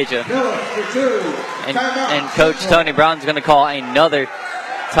for Kaja. And Coach Tony Brown's going to call another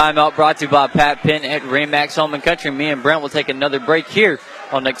timeout, brought to you by Pat Penn at Remax Home and Country. Me and Brent will take another break here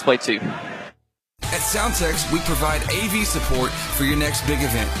on Next Play 2. At Soundtex, we provide AV support for your next big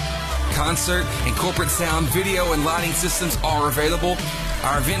event. Concert and corporate sound, video, and lighting systems are available.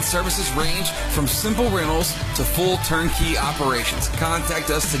 Our event services range from simple rentals to full turnkey operations. Contact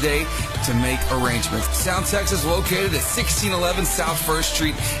us today to make arrangements. Soundtex is located at 1611 South 1st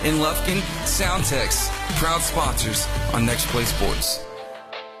Street in Lufkin. Soundtex, proud sponsors on Next Play Sports.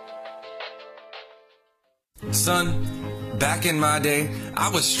 Son, back in my day, I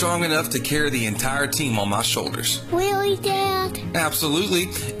was strong enough to carry the entire team on my shoulders. Really, Dad? Absolutely.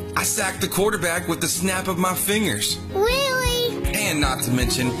 I sacked the quarterback with the snap of my fingers. Really? And not to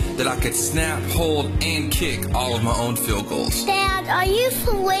mention that I could snap, hold, and kick all of my own field goals. Dad, are you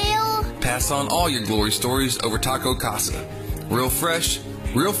for real? Pass on all your glory stories over Taco Casa. Real fresh,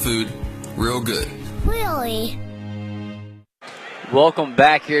 real food, real good. Really? Welcome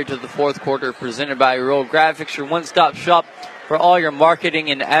back here to the fourth quarter, presented by Real Graphics, your one-stop shop for all your marketing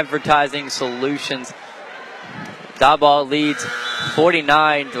and advertising solutions. Diboll leads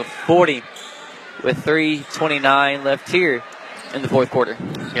 49-40 with 3:29 left here in the fourth quarter.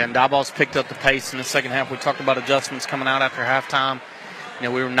 Yeah, and Diboll's picked up the pace in the second half. We talked about adjustments coming out after halftime. We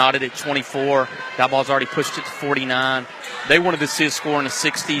were knotted at 24. Diboll's already pushed it to 49. They wanted to see a score in the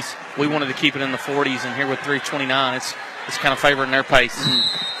 60s. We wanted to keep it in the 40s, and here with 3:29, it's kind of favoring their pace.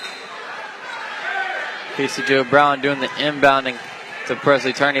 Casey Joe Brown doing the inbounding to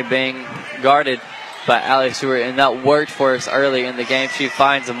Presley Turney, being guarded by Allie Stewart, and that worked for us early in the game. She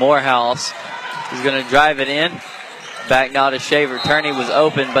finds a Morehouse. He's going to drive it in. Back now to Shaver. Turney was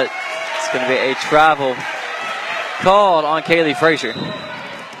open, but it's going to be a travel called on Kaylee Frazier.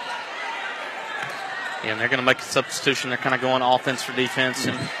 Yeah, and they're going to make a substitution. They're kind of going offense for defense,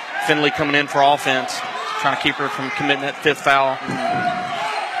 and Finley coming in for offense, trying to keep her from committing that fifth foul.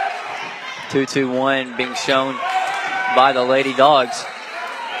 2-2-1 being shown by the Lady Dogs.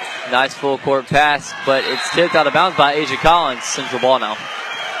 Nice full court pass, but it's tipped out of bounds by Asia Collins. Central ball now.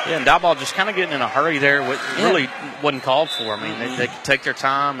 Yeah, and Diboll just kind of getting in a hurry there. Really wasn't called for. I mean, they could take their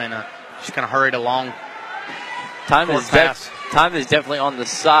time and just kind of hurried along. Time is definitely on the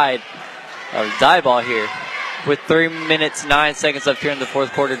side of Diboll here. With 3 minutes, 9 seconds left here in the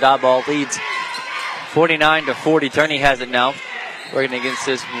fourth quarter, Diboll leads 49-40. Turney has it now. Working against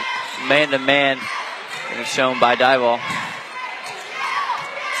this man-to-man, shown by Diboll.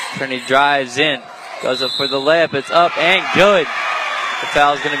 Turney drives in, goes up for the layup. It's up and good. The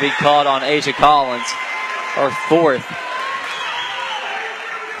foul is going to be called on Asia Collins, her fourth.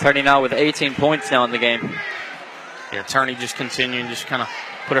 Turney now with 18 points now in the game. Yeah, Turney just continuing, just kind of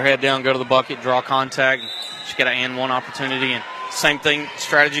put her head down, go to the bucket, draw contact. She got an and one opportunity. And same thing,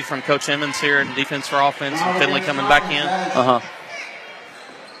 strategy from Coach Emmons here in defense for offense. And Finley coming back in.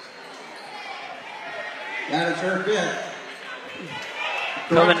 That is her fifth.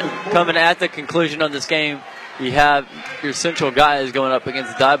 Coming at the conclusion of this game, you have your Central guys going up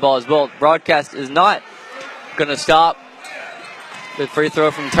against Diboll as well. Broadcast is not going to stop. The free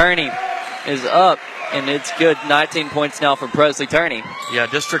throw from Turney is up, and it's good. 19 points now for Presley Turney. Yeah,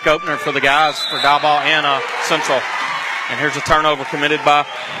 district opener for the guys for Diboll and Central. And here's a turnover committed by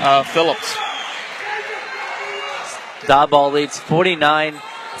Phillips. Diboll leads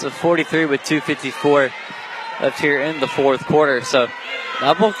 49-43 with 2:54 left here in the fourth quarter. So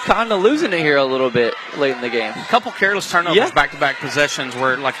Diboll kind of losing it here a little bit late in the game. A couple careless turnovers, back-to-back possessions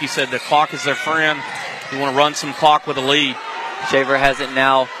where, like you said, the clock is their friend. You want to run some clock with a lead. Shaver has it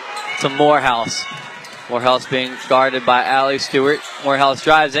now to Morehouse. Morehouse being guarded by Allie Stewart. Morehouse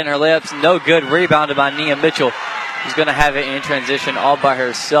drives in, her layups no good. Rebounded by Nia Mitchell. She's going to have it in transition all by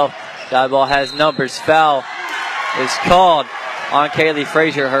herself. Diboll has numbers. Foul is called on Kaylee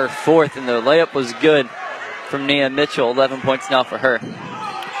Frazier, her 4th, and the layup was good from Nia Mitchell. 11 points now for her.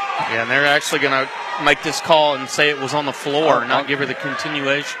 Yeah, and they're actually going to make this call and say it was on the floor, not give her the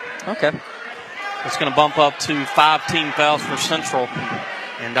continuation. Okay. It's going to bump up to 5 team fouls for Central.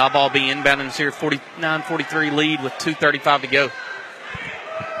 And Diboll be inbounding this here 49-43 lead with 2:35 to go.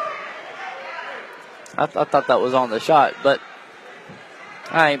 I thought that was on the shot, but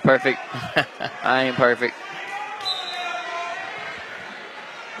I ain't perfect. I ain't perfect.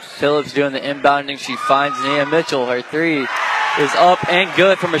 Phillips doing the inbounding. She finds Nia Mitchell. Her 3 is up and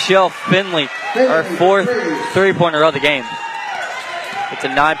good for Michelle Finley. Her 4th 3-pointer of the game. It's a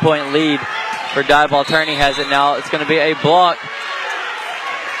 9-point lead for Diboll. Turney has it now. It's going to be a block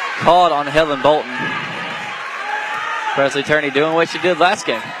called on Helen Bolton. Presley Turney doing what she did last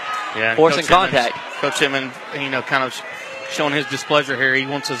game. Yeah, forcing contact. Coach Emmons, kind of showing his displeasure here. He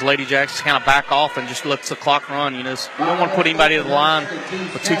wants his Lady Jacks to kind of back off and just let the clock run. You don't want to put anybody to the line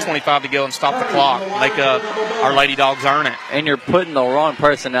with 2:25 to go and stop the clock. Make our Lady Dogs earn it. And you're putting the wrong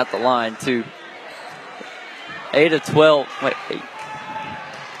person at the line, too. 8 of 12. Wait,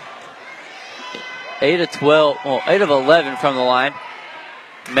 8 of 12. Well, 8 of 11 from the line.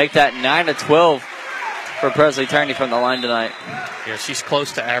 Make that 9 of 12 for Presley Turney from the line tonight. Yeah, she's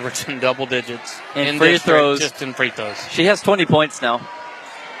close to averaging double digits. In free throws. Just in free throws. She has 20 points now.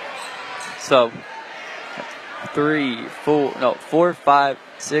 So, 4, 5,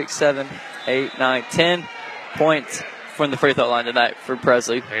 6, 7, 8, 9, 10 points from the free throw line tonight for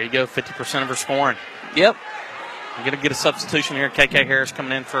Presley. There you go, 50% of her scoring. Yep. You're going to get a substitution here. KK Harris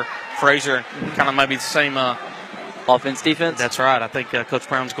coming in for Frazier. Kind of maybe the same offense, defense. That's right. I think Coach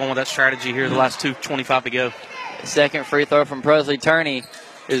Brown's going with that strategy here the last 2:25 to go. Second free throw from Presley Turney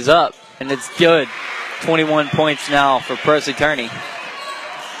is up, and it's good. 21 points now for Presley Turney.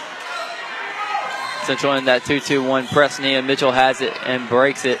 Central in that 2-2-1 press. Nia Mitchell has it and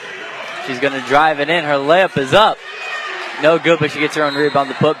breaks it. She's going to drive it in. Her layup is up. No good, but she gets her own rebound.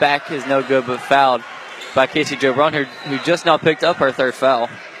 The putback is no good, but fouled by Casey Jo Brown, who just now picked up her 3rd foul.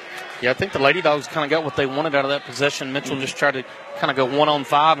 Yeah, I think the Lady Dogs kind of got what they wanted out of that possession. Mitchell just tried to kind of go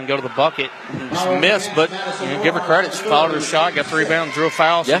 1-on-5 and go to the bucket. She missed, but give her credit. She followed her shot, got the rebound, drew a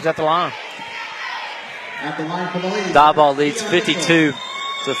foul. She's at the line. Diboll leads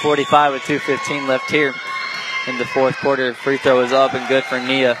 52-45 with 2:15 left here in the 4th quarter. Free throw is up and good for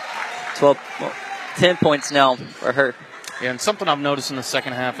Nia. 10 points now for her. Yeah, and something I've noticed in the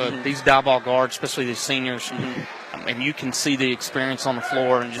second half of these Diboll guards, especially these seniors, and you can see the experience on the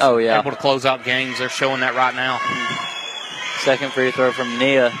floor and just able to close out games. They're showing that right now. Second free throw from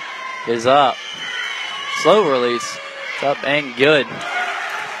Nia is up. Slow release. It's up and good.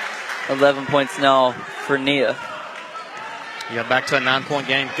 11 points now for Nia. Yeah, back to a 9-point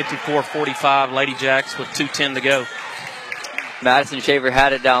game. 54-45 Lady Jacks with 2:10 to go. Madison Shaver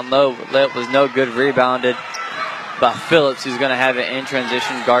had it down low, but layup was no good. Rebounded by Phillips, who's going to have it in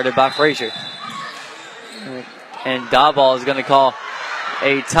transition, guarded by Frazier. And Diboll is going to call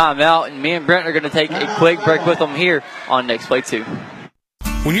a timeout, and me and Brent are going to take a quick break with them here on Next Play 2.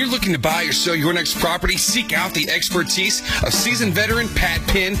 When you're looking to buy or sell your next property, seek out the expertise of seasoned veteran Pat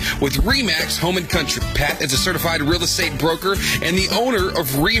Penn with RE/MAX Home and Country. Pat is a certified real estate broker and the owner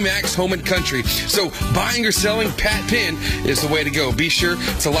of RE/MAX Home and Country. So buying or selling, Pat Penn is the way to go. Be sure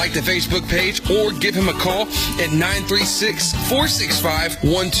to like the Facebook page or give him a call at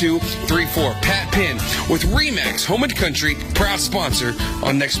 936-465-1234. Pat Penn with RE/MAX Home and Country, proud sponsor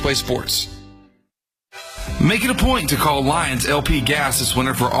on Next Play Sports. Make it a point to call Lions LP Gas this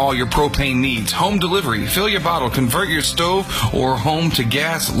winter for all your propane needs. Home delivery, fill your bottle, convert your stove or home to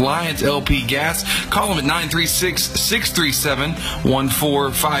gas. Lions LP Gas. Call them at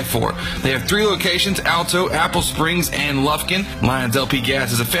 936-637-1454. They have 3 locations, Alto, Apple Springs, and Lufkin. Lions LP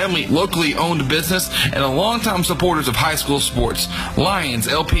Gas is a family, locally owned business and a longtime supporters of high school sports. Lions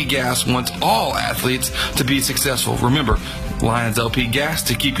LP Gas wants all athletes to be successful. Remember, Lions LP Gas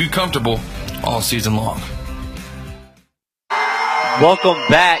to keep you comfortable all season long. Welcome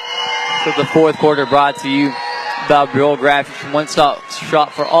back to the 4th quarter, brought to you by Bureau Graphics, one-stop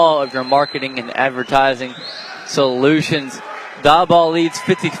shop for all of your marketing and advertising solutions. Diboll leads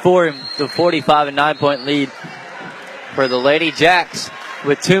 54-45, a 9-point lead for the Lady Jacks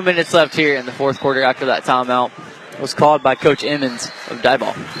with 2 minutes left here in the 4th quarter after that timeout was called by Coach Emmons of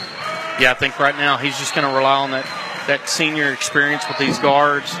Diboll. Yeah, I think right now he's just going to rely on that senior experience with these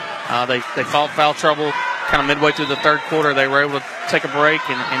guards. They fought foul trouble kind of midway through the 3rd quarter. They were able to take a break,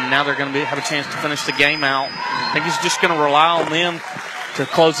 and now they're going to have a chance to finish the game out. I think he's just going to rely on them to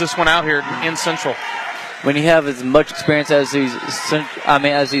close this one out here in Central. when you have as much experience as these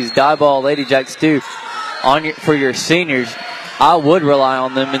die ball Lady Jacks do for your seniors, I would rely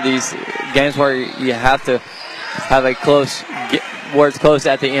on them in these games where you have to have where it's close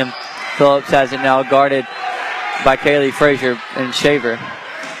at the end. Phillips has it now guarded by Kaylee Frazier and Shaver.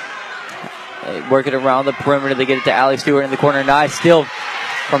 They work it around the perimeter. They get it to Allie Stewart in the corner. Nice steal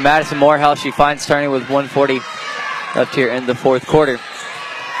from Madison Morehouse. She finds Turney with 1:40 left here in the fourth quarter.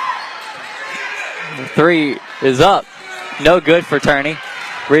 The three is up. No good for Turney.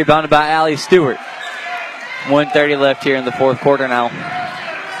 Rebounded by Allie Stewart. 1:30 left here in the fourth quarter now.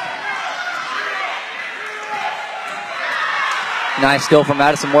 Nice steal from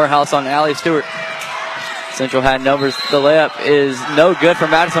Madison Morehouse on Allie Stewart. Central had numbers. The layup is no good for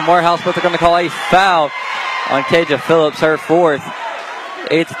Madison Morehouse, but they're going to call a foul on Kaja Phillips, her fourth.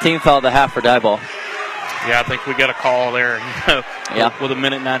 8th team foul of the half for die ball. Yeah, I think we got a call there. Yeah. With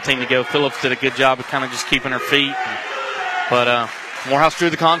 1:19 to go. Phillips did a good job of kind of just keeping her feet. But Morehouse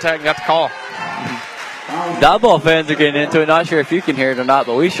drew the contact and got the call. Die ball fans are getting into it. Not sure if you can hear it or not,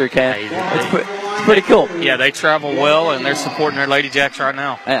 but we sure can. It's pretty cool. Yeah, they travel well, and they're supporting their Lady Jacks right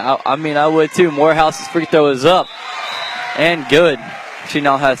now. I would too. Morehouse's free throw is up and good. She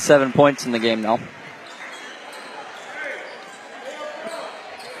now has 7 points in the game now.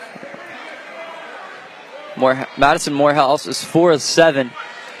 Madison Morehouse is 4 of 7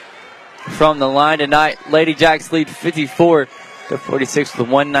 from the line tonight. Lady Jacks lead 54-46 with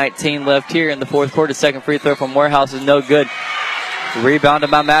 1:19 left here in the fourth quarter. Second free throw from Morehouse is no good. Rebounded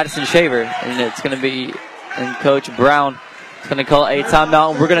by Madison Shaver, and it's going to be, and Coach Brown is going to call a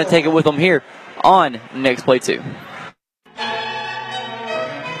timeout. We're going to take it with them here on Next Play 2.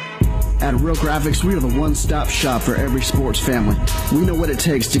 At Real Graphics, we are the one-stop shop for every sports family. We know what it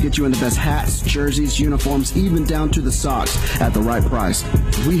takes to get you in the best hats, jerseys, uniforms, even down to the socks at the right price.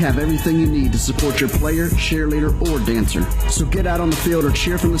 We have everything you need to support your player, cheerleader, or dancer. So get out on the field or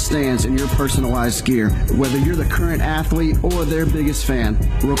cheer from the stands in your personalized gear. Whether you're the current athlete or their biggest fan,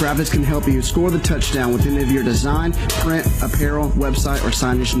 Real Graphics can help you score the touchdown with any of your design, print, apparel, website, or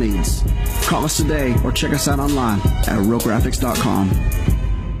signage needs. Call us today or check us out online at realgraphics.com.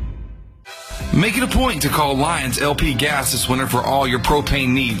 Make it a point to call Lions LP Gas this winter for all your propane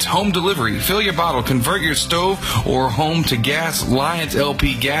needs. Home delivery, fill your bottle, convert your stove, or home to gas. Lions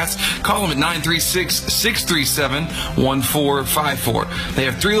LP Gas. Call them at 936-637-1454. They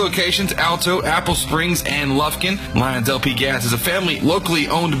have 3 locations, Alto, Apple Springs, and Lufkin. Lions LP Gas is a family, locally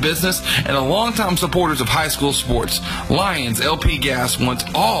owned business and a longtime supporters of high school sports. Lions LP Gas wants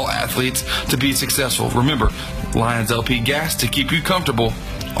all athletes to be successful. Remember, Lions LP Gas to keep you comfortable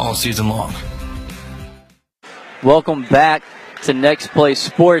all season long. Welcome back to Next Play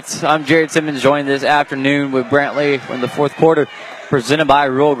Sports. I'm Jared Simmons, joined this afternoon with Brantley in the fourth quarter, presented by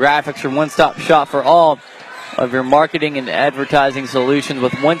Real Graphics, your one-stop shop for all of your marketing and advertising solutions.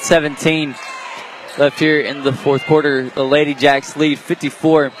 With 1:17 left here in the fourth quarter, the Lady Jacks lead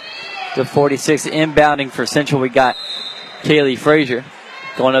 54-46. Inbounding for Central, we got Kaylee Frazier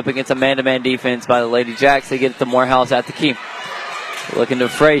going up against a man-to-man defense by the Lady Jacks. They get it to Morehouse at the key. Looking to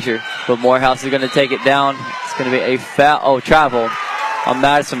Frazier, but Morehouse is going to take it down. It's going to be a foul, travel on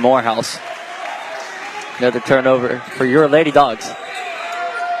Madison Morehouse. Another turnover for your Lady Dogs.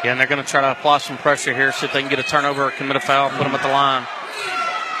 Yeah, and they're going to try to apply some pressure here, see if they can get a turnover or commit a foul, put them at the line.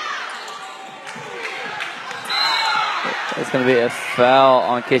 It's going to be a foul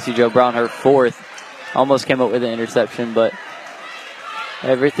on Casey Jo Brown, her fourth. Almost came up with an interception, but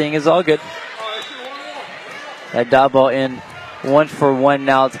everything is all good. That dot ball in 1-for-1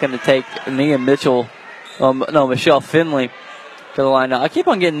 now. It's going to take Michelle Finley to the line now. I keep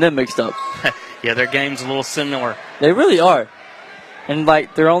on getting them mixed up. Yeah, their game's a little similar. They really are. And,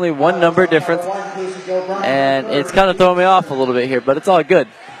 they're only one number difference. And it's kind of throwing me off a little bit here, but it's all good.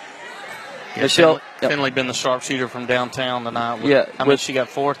 Yeah, Michelle Finley been the sharpshooter from downtown tonight. I mean, she got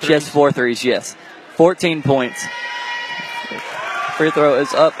 4 threes? She has 4 threes, yes. 14 points. Free throw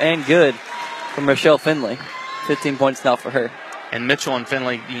is up and good from Michelle Finley. 15 points now for her. And Mitchell and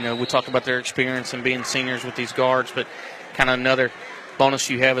Finley, we talk about their experience and being seniors with these guards, but kind of another bonus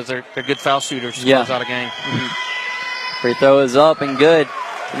you have is they're good foul shooters to close out a game. Free throw is up and good.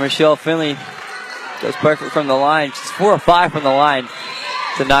 Michelle Finley goes perfect from the line. She's 4 of 5 from the line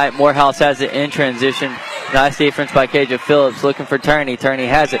tonight. Morehouse has it in transition. Nice defense by Kaja Phillips looking for Turney. Turney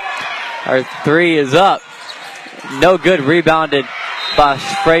has it. Our 3 is up. No good. Rebounded by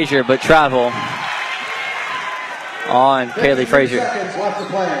Frazier, but travel on Kaylee Frazier.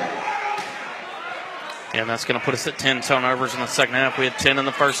 And that's going to put us at 10 turnovers in the second half. We had 10 in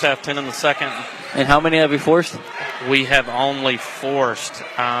the first half, 10 in the second. And how many have we forced? We have only forced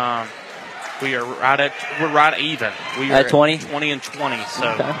we're right even. We are at 20? 20 and 20.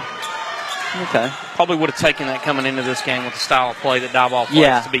 So Okay. probably would have taken that coming into this game with the style of play that Diboll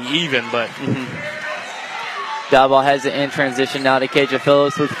plays to be even, but Diboll has it in transition now to Keisha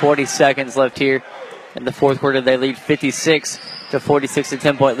Phillips with 40 seconds left here. In the fourth quarter, they lead 56 to 46, a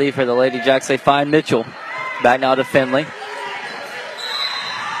 10-point lead for the Lady Jacks. They find Mitchell. Back now to Finley.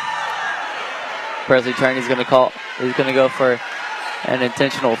 Presley Turney's going to call. He's going to go for an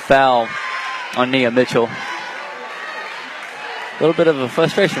intentional foul on Nia Mitchell. A little bit of a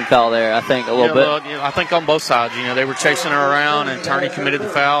frustration foul there, I think, a little bit. Well, I think on both sides. They were chasing her around, and Turney committed the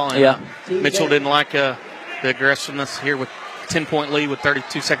foul. And Mitchell didn't like the aggressiveness here with 10-point lead with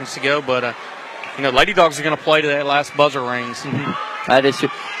 32 seconds to go. But, Lady Dogs are going to play to that last buzzer rings. That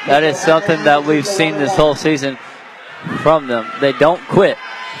is something that we've seen this whole season from them. They don't quit.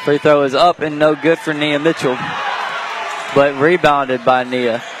 Free throw is up and no good for Nia Mitchell, but rebounded by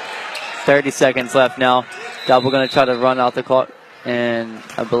Nia. 30 seconds left now. Diboll going to try to run out the clock, and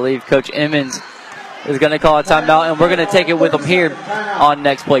I believe Coach Emmons is going to call a timeout, and we're going to take it with them here on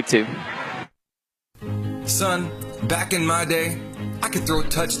Next Play 2. Son, back in my day, I could throw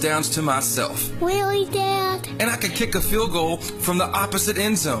touchdowns to myself. Really, Dad? And I could kick a field goal from the opposite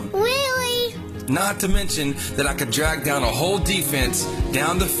end zone. Really? Not to mention that I could drag down a whole defense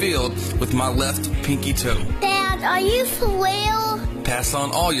down the field with my left pinky toe. Dad, are you for real? Pass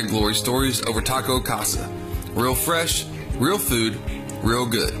on all your glory stories over Taco Casa. Real fresh, real food, real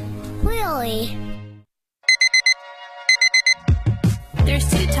good. Really? There's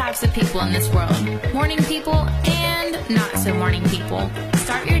two types of people in this world. Morning people and not so morning people.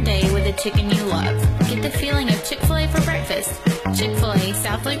 Start your day with the chicken you love. Get the feeling of Chick-fil-A for breakfast. Chick-fil-A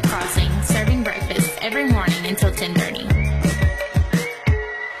South Loop Crossing, serving breakfast every morning until 10:30.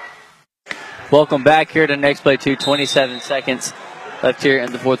 Welcome back here to Next Play 2. 27 seconds left here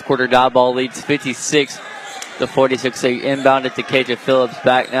in the fourth quarter. Diboll leads 56 to 46. They inbounded to Keisha Phillips.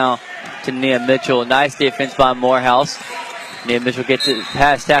 Back now to Nia Mitchell. Nice defense by Morehouse. Nia Mitchell gets it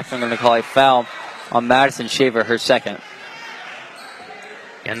past tackle. I'm going to call a foul on Madison Shaver, her second.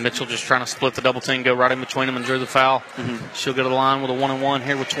 And Mitchell just trying to split the double team, go right in between them and drew the foul. She'll go to the line with a 1-and-1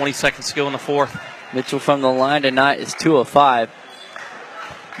 here with 20 seconds to go in the fourth. Mitchell from the line tonight is 2 of 5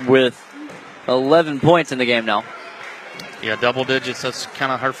 with 11 points in the game now. Yeah, double digits. That's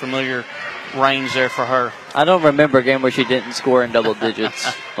kind of her familiar range there for her. I don't remember a game where she didn't score in double digits.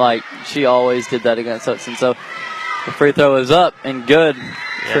 Like, she always did that against Hudson. So the free throw is up and good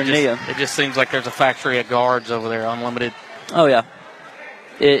for Nia. It just seems like there's a factory of guards over there, unlimited. Oh, yeah.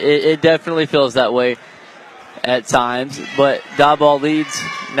 It definitely feels that way at times. But Diboll leads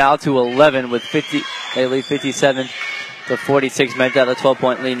now to 11 with 50. They lead 57 to 46. Make that a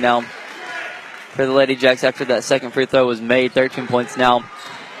 12-point lead now for the Lady Jacks after that second free throw was made. 13 points now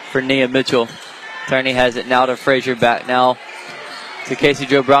for Nia Mitchell. Turney has it now to Frazier. Back now to Casey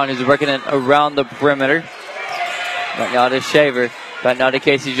Jo Brown, who's working it around the perimeter. Back now to Shaver. Back now to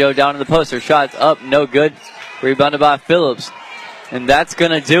Casey Jo down in the post. Her shot's up, no good. Rebounded by Phillips. And that's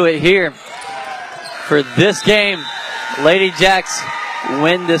going to do it here for this game. Lady Jacks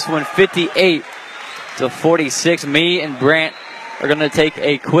win this one 58 to 46. Me and Brant are going to take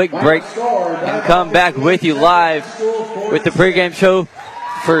a quick break and come back with you live with the pregame show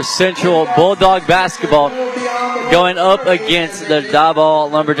for Central Bulldog basketball going up against the Diboll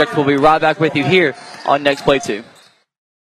Lumberjacks. We'll be right back with you here on Next Play 2.